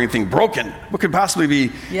disempowering thing, broken. What could possibly be?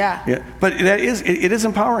 Yeah. But it is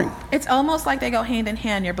empowering. It's almost like they go hand in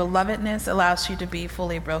hand. Your belovedness allows you to be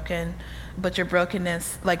fully broken, but your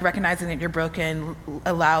brokenness, like recognizing that you're broken,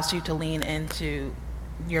 allows you to lean into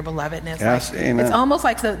your belovedness. Yes, like, amen. It's almost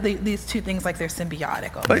like these two things, like they're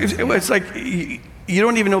symbiotic. But it's like you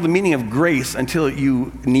don't even know the meaning of grace until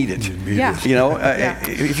you need it. You know,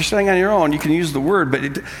 if you're studying on your own, you can use the word,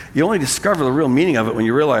 but you only discover the real meaning of it when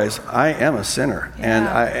you realize I am a sinner,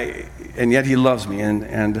 and yet He loves me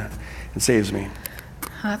and saves me.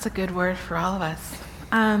 That's a good word for all of us.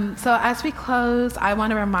 So as we close, I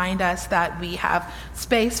want to remind us that we have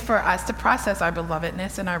space for us to process our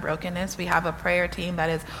belovedness and our brokenness. We have a prayer team that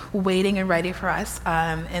is waiting and ready for us.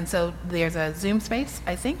 And so there's a Zoom space,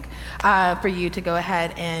 I think, for you to go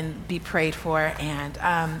ahead and be prayed for. And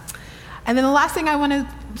then the last thing I want to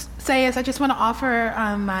say is I just want to offer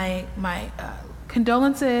my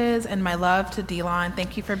condolences and my love to Delon.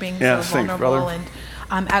 Thank you for being so vulnerable. Thanks,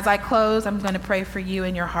 and as I close, I'm going to pray for you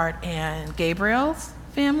and your heart and Gabriel's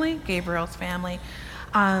family.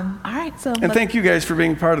 All right, so and thank you guys for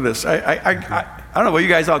being part of this. I don't know about you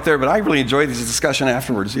guys out there, but I really enjoy this discussion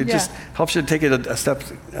afterwards. It just helps you take it a step.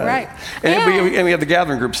 Right. And we have the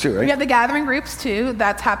gathering groups too, right? We have the gathering groups too.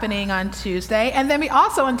 That's happening on Tuesday. And then we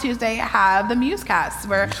also on Tuesday have the Musecast,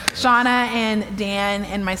 where Shauna and Dan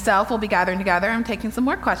and myself will be gathering together. I'm taking some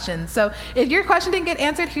more questions. So if your question didn't get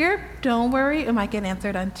answered here, don't worry. It might get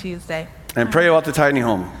answered on Tuesday. And pray about the tiny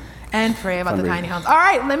home. And pray about the tiny homes. All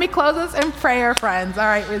right, let me close this in prayer, friends. All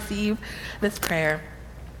right, receive this prayer.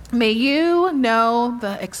 May you know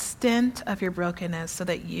the extent of your brokenness so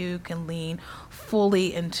that you can lean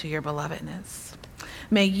fully into your belovedness.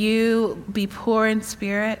 May you be poor in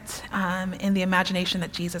spirit in the imagination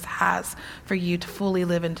that Jesus has for you to fully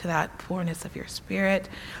live into that poorness of your spirit.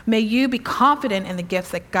 May you be confident in the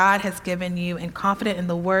gifts that God has given you and confident in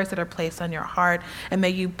the words that are placed on your heart. And may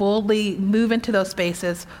you boldly move into those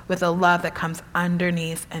spaces with a love that comes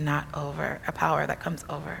underneath and not over, a power that comes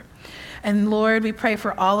over. And Lord, we pray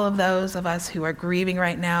for all of those of us who are grieving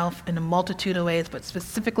right now in a multitude of ways, but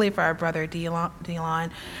specifically for our brother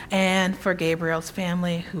Delon and for Gabriel's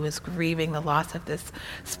family who is grieving the loss of this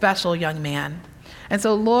special young man. And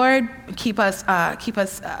so, Lord, keep us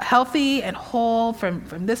healthy and whole from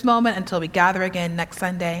this moment until we gather again next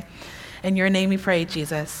Sunday. In your name we pray,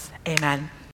 Jesus. Amen.